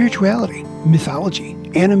spirituality, mythology,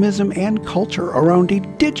 animism, and culture around a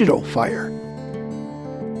digital fire.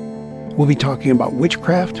 We'll be talking about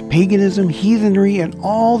witchcraft, paganism, heathenry, and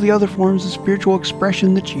all the other forms of spiritual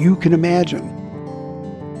expression that you can imagine.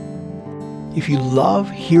 If you love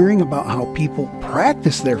hearing about how people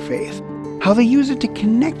practice their faith, how they use it to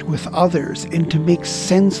connect with others and to make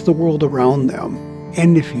sense of the world around them,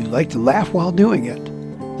 and if you like to laugh while doing it,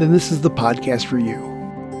 then this is the podcast for you.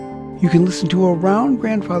 You can listen to Around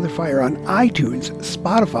Grandfather Fire on iTunes,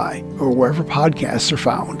 Spotify, or wherever podcasts are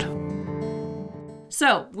found.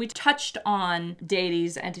 So, we touched on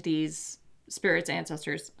deities, entities, spirits,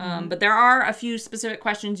 ancestors, but there are a few specific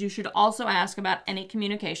questions you should also ask about any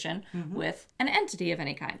communication with an entity of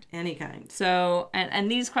any kind. Any kind. So, and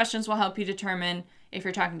these questions will help you determine if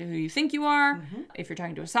you're talking to who you think you are, if you're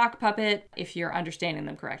talking to a sock puppet, if you're understanding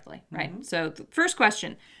them correctly, right? So the first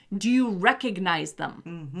question, do you recognize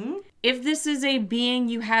them? If this is a being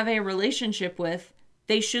you have a relationship with,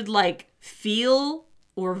 they should feel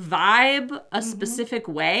or vibe a specific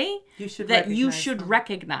way you should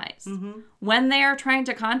recognize. When they are trying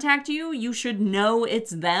to contact you, you should know it's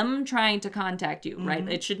them trying to contact you, right?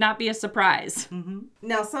 It should not be a surprise.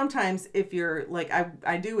 Now, sometimes if you're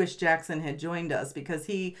I do wish Jackson had joined us because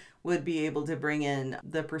he would be able to bring in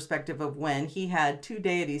the perspective of when he had two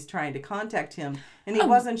deities trying to contact him and he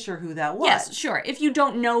wasn't sure who that was. Yes, sure. If you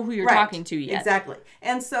don't know who you're talking to yet. Exactly.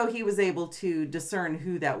 And so he was able to discern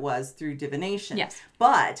who that was through divination. Yes.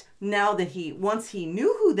 But now that once he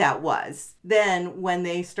knew who that was, then when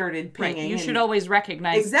they started pinging. You should always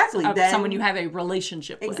recognize someone you have a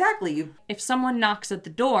relationship with. Exactly. If someone knocks at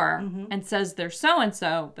the door and says they're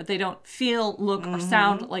so-and-so, but they don't feel, look, or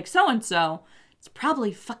sound like so-and-so, it's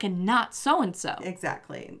probably fucking not so-and-so.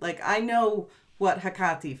 Exactly. I know what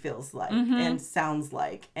Hecate feels like and sounds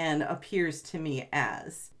like and appears to me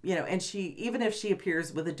as. And she, even if she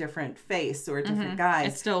appears with a different face or a different guise,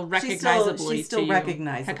 it's still recognizably she's still to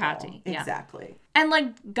recognizable. Hecate. Yeah. Exactly.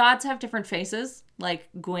 And gods have different faces.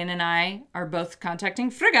 Gwyn and I are both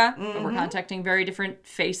contacting Frigga, but we're contacting very different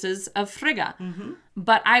faces of Frigga.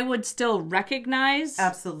 But I would still recognize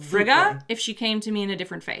Frigga if she came to me in a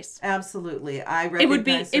different face. Absolutely. I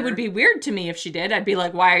recognize her. It would be weird to me if she did. I'd be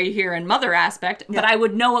like, why are you here in mother aspect? But I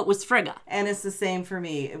would know it was Frigga. And it's the same for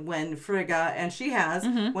me when Frigga, and she has,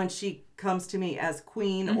 when she comes to me as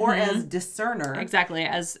queen or as discerner. Exactly,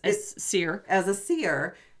 as seer. As a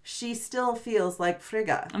seer, she still feels like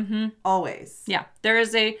Frigga. Always. Yeah. There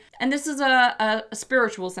is and this is a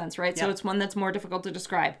spiritual sense, right? So it's one that's more difficult to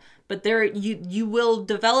describe. But there, you will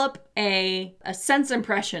develop a sense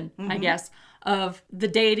impression, I guess, of the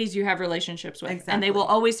deities you have relationships with. Exactly. And they will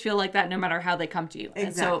always feel like that no matter how they come to you.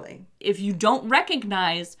 Exactly. And so if you don't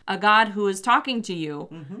recognize a god who is talking to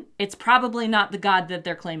you, it's probably not the god that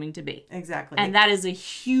they're claiming to be. Exactly. And that is a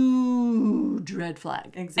huge red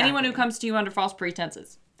flag. Exactly. Anyone who comes to you under false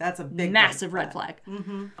pretenses. That's a big massive red flag.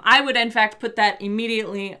 I would, in fact, put that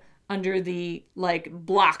immediately under the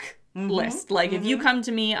block list. If you come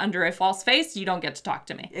to me under a false face, you don't get to talk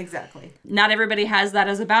to me. Exactly. Not everybody has that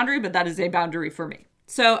as a boundary, but that is a boundary for me.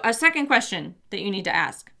 So a second question that you need to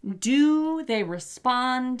ask: do they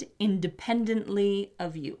respond independently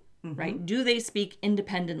of you? Right? Do they speak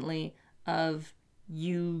independently of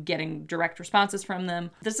you getting direct responses from them?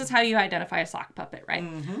 This is how you identify a sock puppet, right?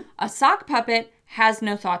 A sock puppet has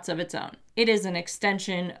no thoughts of its own. It is an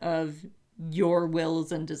extension of your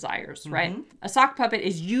wills and desires, right? A sock puppet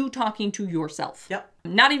is you talking to yourself. Yep.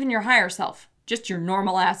 Not even your higher self, just your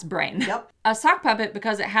normal ass brain. Yep. A sock puppet,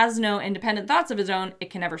 because it has no independent thoughts of its own, it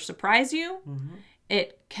can never surprise you.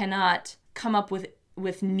 It cannot come up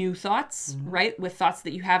with new thoughts, right? With thoughts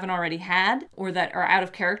that you haven't already had or that are out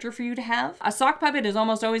of character for you to have. A sock puppet is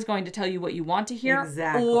almost always going to tell you what you want to hear.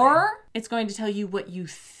 Exactly. Or it's going to tell you what you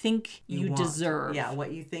think you deserve. Yeah,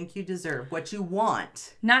 what you think you deserve. What you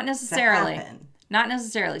want. Not necessarily. To happen. Not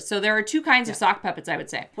necessarily. So there are two kinds of sock puppets, I would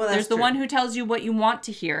say. Well, there's the true. one who tells you what you want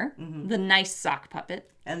to hear, the nice sock puppet.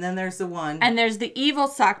 And then there's the one. And there's the evil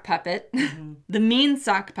sock puppet, the mean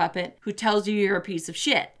sock puppet, who tells you you're a piece of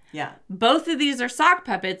shit. Yeah. Both of these are sock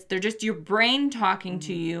puppets. They're just your brain talking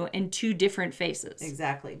to you in two different faces.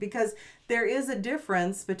 Exactly. Because there is a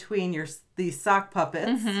difference between these sock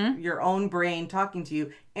puppets, your own brain talking to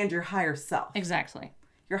you, and your higher self. Exactly.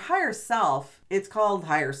 Your higher self, it's called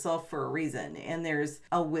higher self for a reason. And there's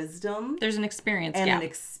a wisdom. There's an experience and gap. an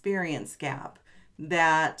experience gap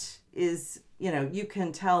that is, you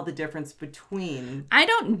can tell the difference between. I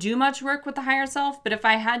don't do much work with the higher self, but if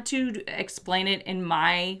I had to explain it in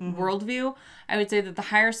my worldview, I would say that the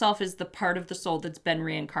higher self is the part of the soul that's been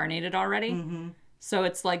reincarnated already. So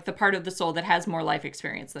it's like the part of the soul that has more life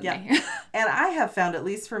experience than me. And I have found, at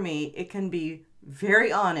least for me, it can be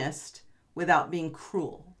very honest without being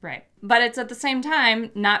cruel. Right. But it's at the same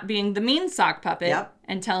time not being the mean sock puppet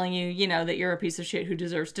and telling you, that you're a piece of shit who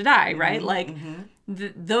deserves to die, right?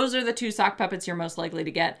 Those are the two sock puppets you're most likely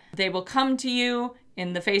to get. They will come to you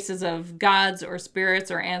in the faces of gods or spirits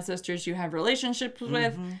or ancestors you have relationships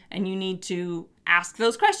with, and you need to ask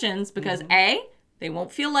those questions because A, they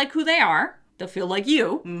won't feel like who they are. They'll feel like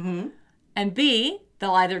you. And B,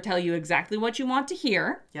 they'll either tell you exactly what you want to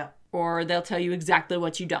hear or they'll tell you exactly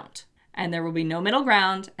what you don't. And there will be no middle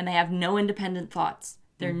ground, and they have no independent thoughts.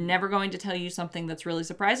 They're never going to tell you something that's really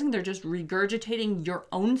surprising. They're just regurgitating your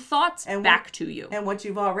own thoughts back to you. And what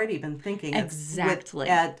you've already been thinking. Exactly.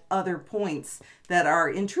 At other points that are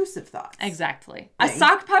intrusive thoughts. Exactly. A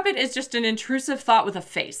sock puppet is just an intrusive thought with a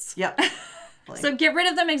face. Yep. So get rid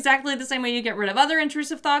of them exactly the same way you get rid of other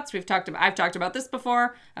intrusive thoughts. I've talked about this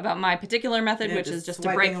before, about my particular method, which is just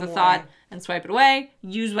to break the thought and swipe it away.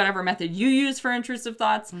 Use whatever method you use for intrusive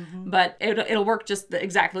thoughts, but it'll work just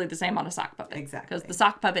exactly the same on a sock puppet. Exactly. Because the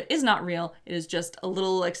sock puppet is not real. It is just a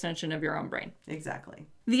little extension of your own brain. Exactly.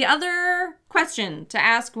 The other question to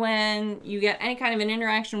ask when you get any kind of an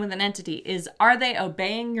interaction with an entity is, are they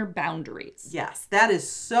obeying your boundaries? Yes, that is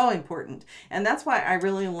so important. And that's why I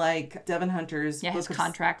really like Devin Hunter's book his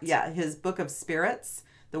contracts. His Book of Spirits,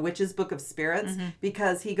 The Witch's Book of Spirits,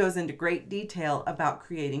 because he goes into great detail about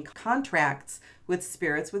creating contracts with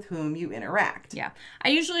spirits with whom you interact. Yeah. I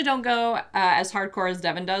usually don't go as hardcore as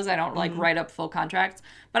Devin does. I don't like write up full contracts,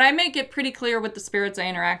 but I make it pretty clear with the spirits I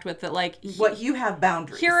interact with that like what you have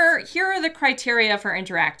boundaries. Here are the criteria for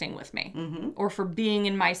interacting with me or for being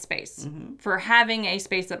in my space, for having a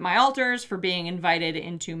space at my altars, for being invited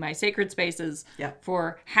into my sacred spaces,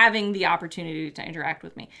 for having the opportunity to interact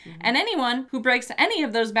with me. And anyone who breaks any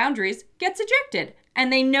of those boundaries gets ejected. And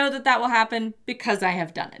they know that that will happen because I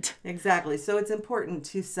have done it. Exactly. So it's important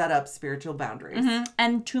to set up spiritual boundaries.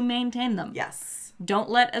 And to maintain them. Yes. Don't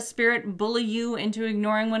let a spirit bully you into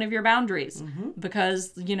ignoring one of your boundaries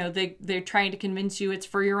because, you know, they're trying to convince you it's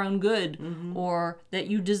for your own good or that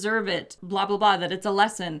you deserve it, blah, blah, blah, that it's a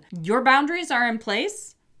lesson. Your boundaries are in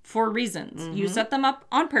place for reasons. You set them up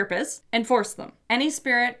on purpose, enforce them. Any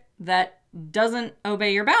spirit that doesn't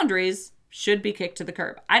obey your boundaries should be kicked to the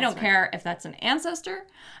curb. I don't care if that's an ancestor.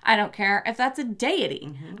 I don't care if that's a deity.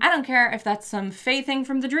 I don't care if that's some fey thing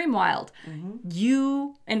from the dream wild.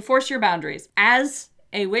 You enforce your boundaries. As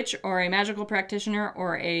a witch or a magical practitioner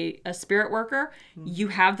or a spirit worker, you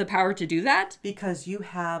have the power to do that. Because you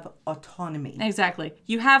have autonomy. Exactly.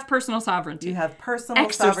 You have personal sovereignty. You have personal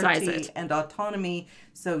sovereignty and autonomy,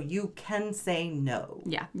 so you can say no.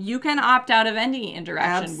 Yeah. You can opt out of any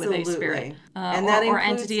interaction with a spirit and that or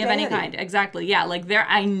entity of any kind. Exactly. Yeah. Like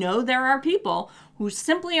I know there are people who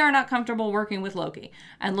simply are not comfortable working with Loki.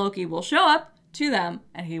 And Loki will show up to them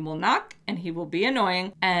and he will knock and he will be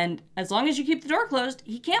annoying, and as long as you keep the door closed,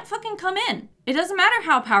 he can't fucking come in. It doesn't matter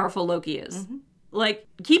how powerful Loki is. Like,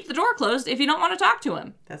 keep the door closed if you don't want to talk to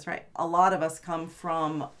him. That's right. A lot of us come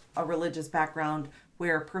from a religious background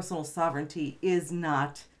where personal sovereignty is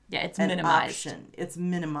not it's an minimized. option. It's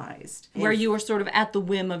minimized. Where you are sort of at the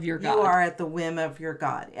whim of your God. You are at the whim of your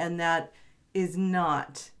God, and that is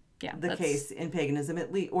not the case in paganism,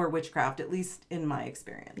 or witchcraft, at least in my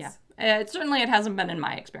experience. Yeah. Certainly it hasn't been in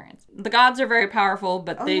my experience. The gods are very powerful,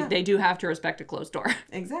 but they do have to respect a closed door.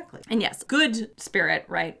 Exactly. And yes, good spirit,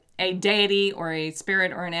 right? A deity or a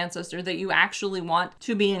spirit or an ancestor that you actually want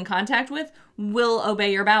to be in contact with will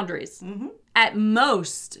obey your boundaries. At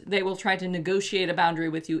most, they will try to negotiate a boundary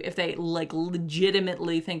with you if they like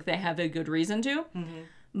legitimately think they have a good reason to.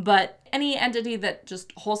 But any entity that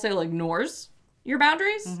just wholesale ignores your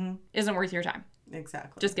boundaries isn't worth your time.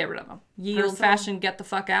 Exactly. Just get rid of them. Ye old fashioned, get the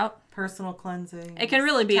fuck out. Personal cleansing. It can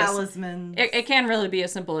really be talismans. It can really be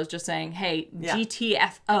as simple as just saying, "Hey,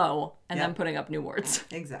 GTFO," and then putting up new words.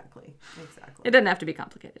 Exactly. It doesn't have to be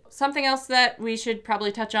complicated. Something else that we should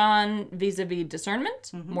probably touch on vis-a-vis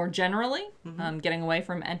discernment, more generally, getting away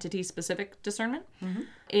from entity-specific discernment,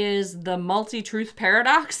 is the multi-truth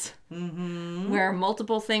paradox, where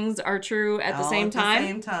multiple things are true at the same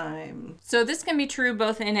time. So this can be true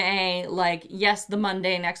both in a, like, yes, the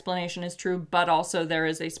mundane explanation is true, but also there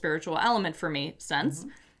is a spiritual element for me sense.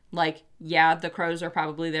 Like, yeah, the crows are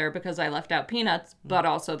probably there because I left out peanuts, but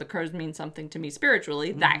also the crows mean something to me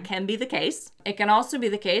spiritually. That can be the case. It can also be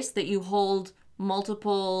the case that you hold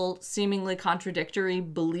multiple seemingly contradictory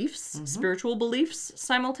beliefs, spiritual beliefs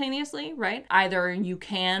simultaneously, right? Either you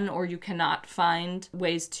can or you cannot find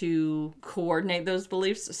ways to coordinate those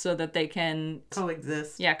beliefs so that they can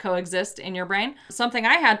coexist. Yeah, coexist in your brain. Something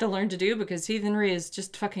I had to learn to do because heathenry is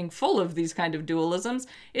just fucking full of these kind of dualisms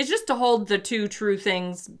is just to hold the two true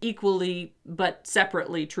things equally but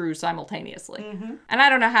separately true simultaneously. And I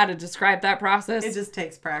don't know how to describe that process. It just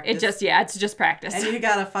takes practice. It's just practice. And you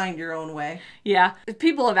gotta find your own way. Yeah.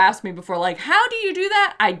 People have asked me before, like, how do you do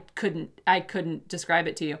that? I couldn't describe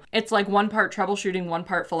it to you. It's like one part troubleshooting, one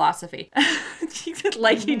part philosophy.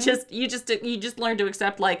 Like you just learn to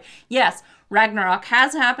accept, like, yes, Ragnarok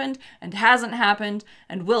has happened and hasn't happened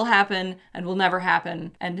and will happen and will never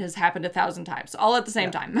happen and has happened 1,000 times, all at the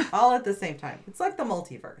same time. All at the same time. It's like the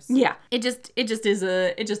multiverse. Yeah, it just is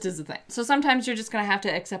a thing. So sometimes you're just gonna have to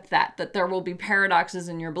accept that there will be paradoxes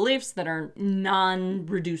in your beliefs that are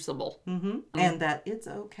non-reducible, and that it's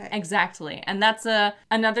okay. Exactly, and that's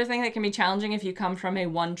another thing that can be challenging if you come from a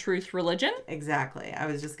one truth religion. Exactly. I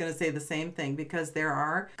was just gonna say the same thing because there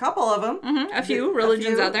are a couple of them, a few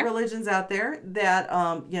religions out there that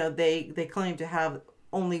they claim to have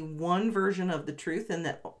only one version of the truth and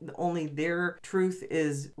that only their truth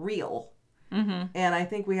is real. And I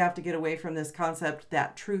think we have to get away from this concept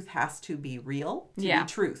that truth has to be real to be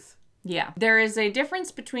truth. Yeah. There is a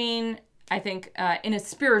difference between, I think, in a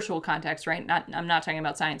spiritual context, right? I'm not talking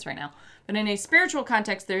about science right now, but in a spiritual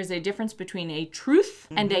context, there's a difference between a truth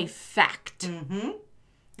and a fact.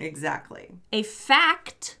 Exactly. A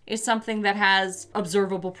fact is something that has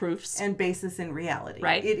observable proofs. And basis in reality.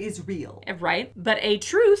 Right. It is real. Right. But a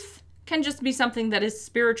truth can just be something that is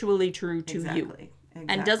spiritually true to you.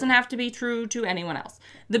 and doesn't have to be true to anyone else.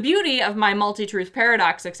 The beauty of my multi-truth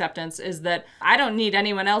paradox acceptance is that I don't need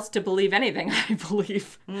anyone else to believe anything I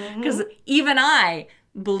believe, because even I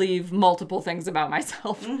believe multiple things about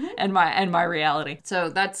myself and my reality. So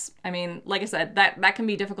that's, I mean, like I said, that can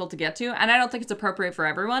be difficult to get to, and I don't think it's appropriate for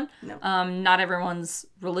everyone. No. Not everyone's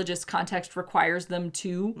religious context requires them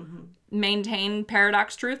to maintain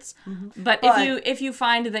paradox truths. But if you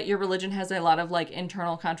find that your religion has a lot of like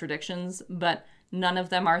internal contradictions, but none of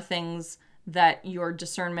them are things that your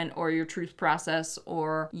discernment or your truth process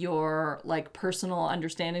or your like personal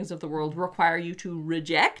understandings of the world require you to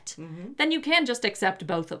reject, then you can just accept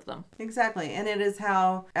both of them. Exactly. And it is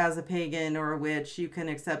how, as a pagan or a witch, you can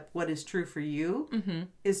accept what is true for you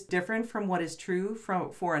is different from what is true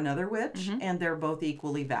for another witch, and they're both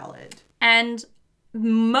equally valid. And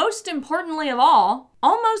most importantly of all,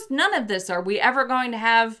 almost none of this are we ever going to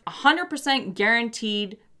have 100%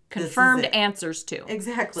 guaranteed confirmed answers to.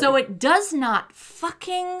 Exactly. So it does not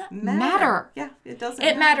fucking matter. Yeah, it doesn't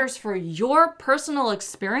It matters for your personal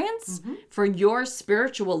experience, for your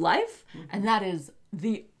spiritual life, and that is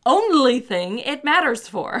the only thing it matters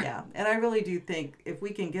for. Yeah, and I really do think if we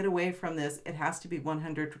can get away from this, it has to be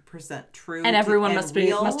 100% true. And everyone must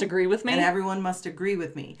agree with me. And everyone must agree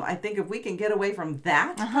with me. I think if we can get away from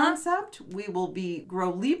that concept, we will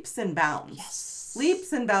grow leaps and bounds. Yes.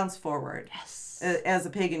 Leaps and bounds forward. Yes. As a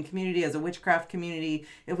pagan community, as a witchcraft community,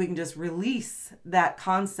 if we can just release that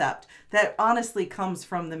concept that honestly comes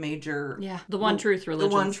from the major... Yeah, the one truth religions.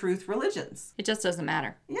 The one truth religions. It just doesn't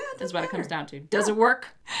matter. Yeah, it doesn't is what matter. It comes down to. Does it work?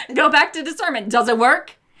 Go back to discernment. Does it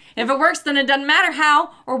work? If it works, then it doesn't matter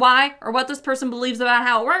how or why or what this person believes about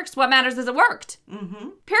how it works. What matters is it worked.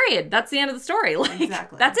 Period. That's the end of the story. Like,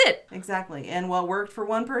 exactly. That's it. Exactly. And what worked for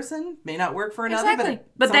one person may not work for another. Exactly.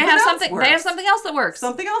 But they have something. They have something else that works.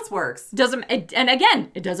 Something else works. And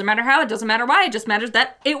again, it doesn't matter how. It doesn't matter why. It just matters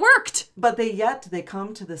that it worked. But they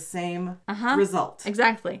come to the same result.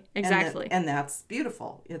 Exactly. And that's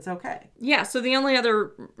beautiful. It's okay. Yeah. So the only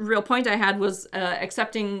other real point I had was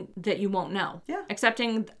accepting that you won't know. Yeah.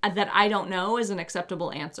 Accepting that I don't know is an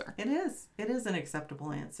acceptable answer. It is. It is an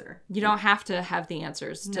acceptable answer. You don't have to have the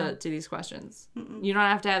answers to these questions. You don't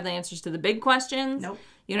have to have the answers to the big questions. Nope.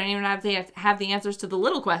 You don't even have to have the answers to the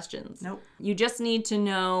little questions. Nope. You just need to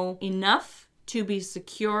know enough to be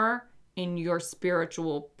secure in your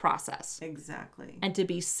spiritual process. Exactly. And to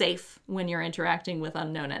be safe when you're interacting with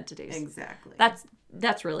unknown entities. Exactly.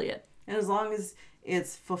 That's really it. And as long as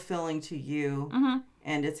it's fulfilling to you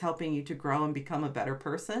and it's helping you to grow and become a better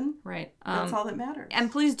person, right? That's all that matters.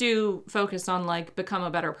 And please do focus on like become a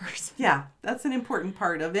better person. Yeah, that's an important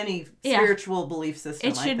part of any spiritual belief system.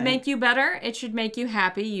 It should make you better. It should make you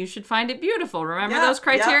happy. You should find it beautiful. Remember those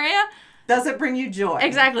criteria? Yeah. Does it bring you joy?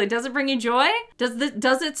 Exactly. Does it bring you joy? Does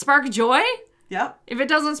it spark joy? Yep. If it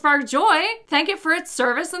doesn't spark joy, thank it for its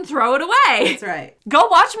service and throw it away. That's right. Go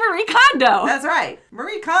watch Marie Kondo. That's right.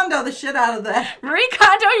 Marie Kondo the shit out of that. Marie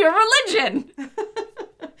Kondo your religion.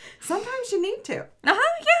 Sometimes you need to.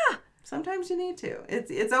 Yeah. Sometimes you need to.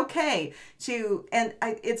 It's okay to,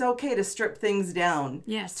 it's okay to strip things down.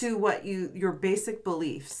 Yes. To what your basic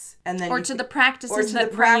beliefs, and then to the practices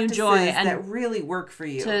that bring you joy and that really work for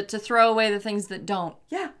you. To throw away the things that don't.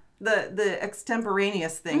 Yeah. The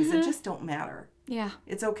extemporaneous things that just don't matter. Yeah.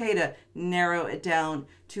 It's okay to narrow it down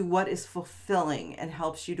to what is fulfilling and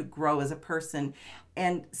helps you to grow as a person.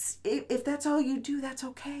 And if that's all you do, that's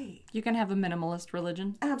okay. You can have a minimalist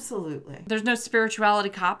religion. Absolutely. There's no spirituality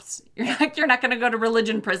cops. You're not going to go to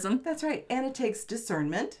religion prison. That's right. And it takes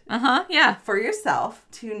discernment. Yeah. For yourself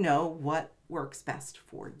to know what works best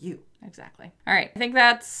for you. Exactly. All right. I think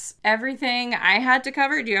that's everything I had to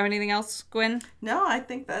cover. Do you have anything else, Gwen? No, I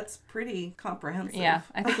think that's pretty comprehensive. Yeah,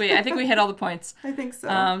 I think we hit all the points. I think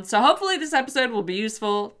so. So hopefully this episode will be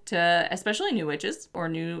useful to especially new witches or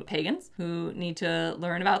new pagans who need to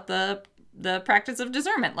learn about the practice of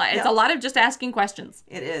discernment. It's a lot of just asking questions.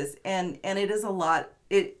 It is, and it is a lot.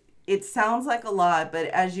 It sounds like a lot, but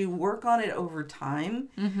as you work on it over time,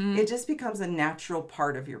 it just becomes a natural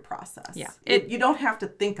part of your process. Yeah. You don't have to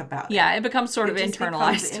think about it. Yeah, it becomes sort of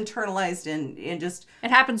internalized. And just...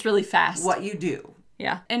 It happens really fast. What you do.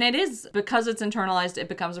 Yeah. And it is, because it's internalized, it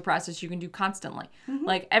becomes a process you can do constantly.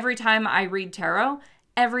 Like every time I read tarot,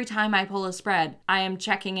 every time I pull a spread, I am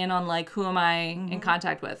checking in on like, who am I in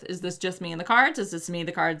contact with? Is this just me and the cards? Is this me,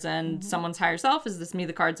 the cards, and someone's higher self? Is this me,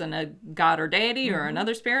 the cards, and a god or deity or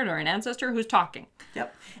another spirit or an ancestor who's talking?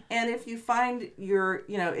 Yep. And if you find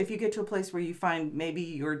if you get to a place where you find maybe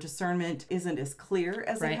your discernment isn't as clear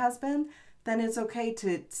as it has been, then it's okay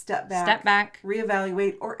to step back,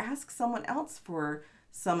 reevaluate, or ask someone else for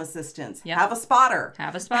some assistance. Yep. Have a spotter.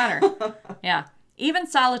 Yeah. Even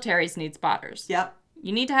solitaries need spotters. Yep.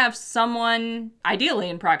 You need to have someone, ideally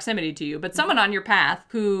in proximity to you, but someone on your path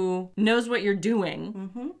who knows what you're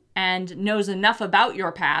doing and knows enough about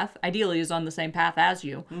your path, ideally is on the same path as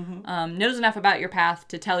you, knows enough about your path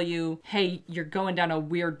to tell you, hey, you're going down a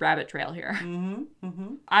weird rabbit trail here.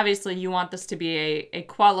 Obviously, you want this to be a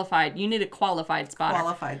qualified, you need a qualified spotter.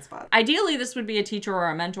 Qualified spotter. Ideally, this would be a teacher or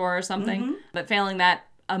a mentor or something, but failing that,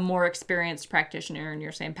 a more experienced practitioner in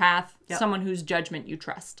your same path, someone whose judgment you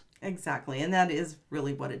trust. Exactly. And that is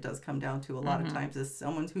really what it does come down to a lot of times, is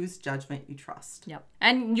someone whose judgment you trust. Yep.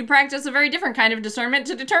 And you practice a very different kind of discernment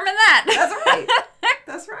to determine that. That's right.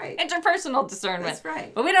 That's right. Interpersonal discernment. That's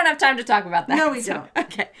right. But we don't have time to talk about that. No, we don't.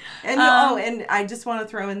 Okay. And and I just want to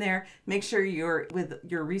throw in there, make sure you're with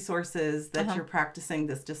your resources that you're practicing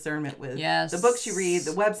this discernment with. Yes. The books you read,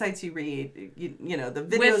 the websites you read, you know, the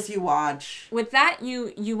videos you watch. With that,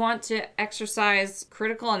 you want to exercise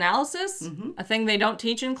critical analysis, a thing they don't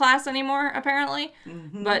teach in class anymore, apparently.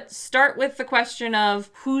 But start with the question of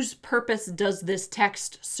whose purpose does this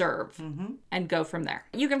text serve? And go from there.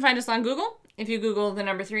 You can find us on Google. If you Google the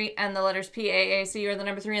number 3 and the letters PAAC or the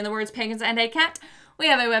number 3 and the words pagans and a cat, we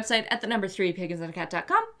have a website at the number 3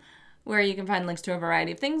 pagansandAcat.com where you can find links to a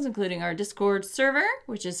variety of things, including our Discord server,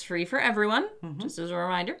 which is free for everyone. Just as a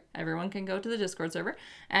reminder, everyone can go to the Discord server,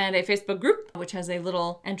 and a Facebook group, which has a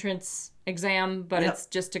little entrance exam, but it's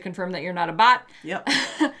just to confirm that you're not a bot. Yep.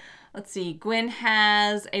 Let's see. Gwen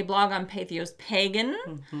has a blog on Patheos Pagan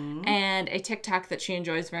and a TikTok that she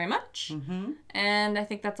enjoys very much. And I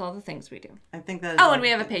think that's all the things we do. I think that is and we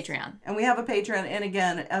have a Patreon. And we have a Patreon. And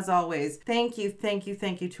again, as always, thank you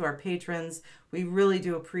to our patrons. We really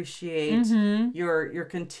do appreciate your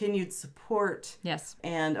continued support. Yes.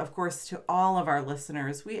 And of course, to all of our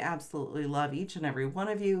listeners, we absolutely love each and every one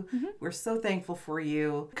of you. We're so thankful for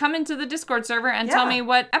you. Come into the Discord server and tell me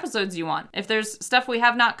what episodes you want. If there's stuff we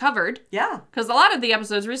have not covered. Yeah. Because a lot of the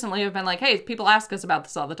episodes recently have been like, hey, people ask us about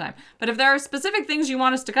this all the time. But if there are specific things you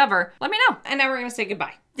want us to cover, let me know. And now we're going to say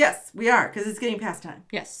goodbye. Yes, we are, because it's getting past time.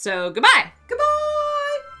 Yes. So goodbye. Goodbye.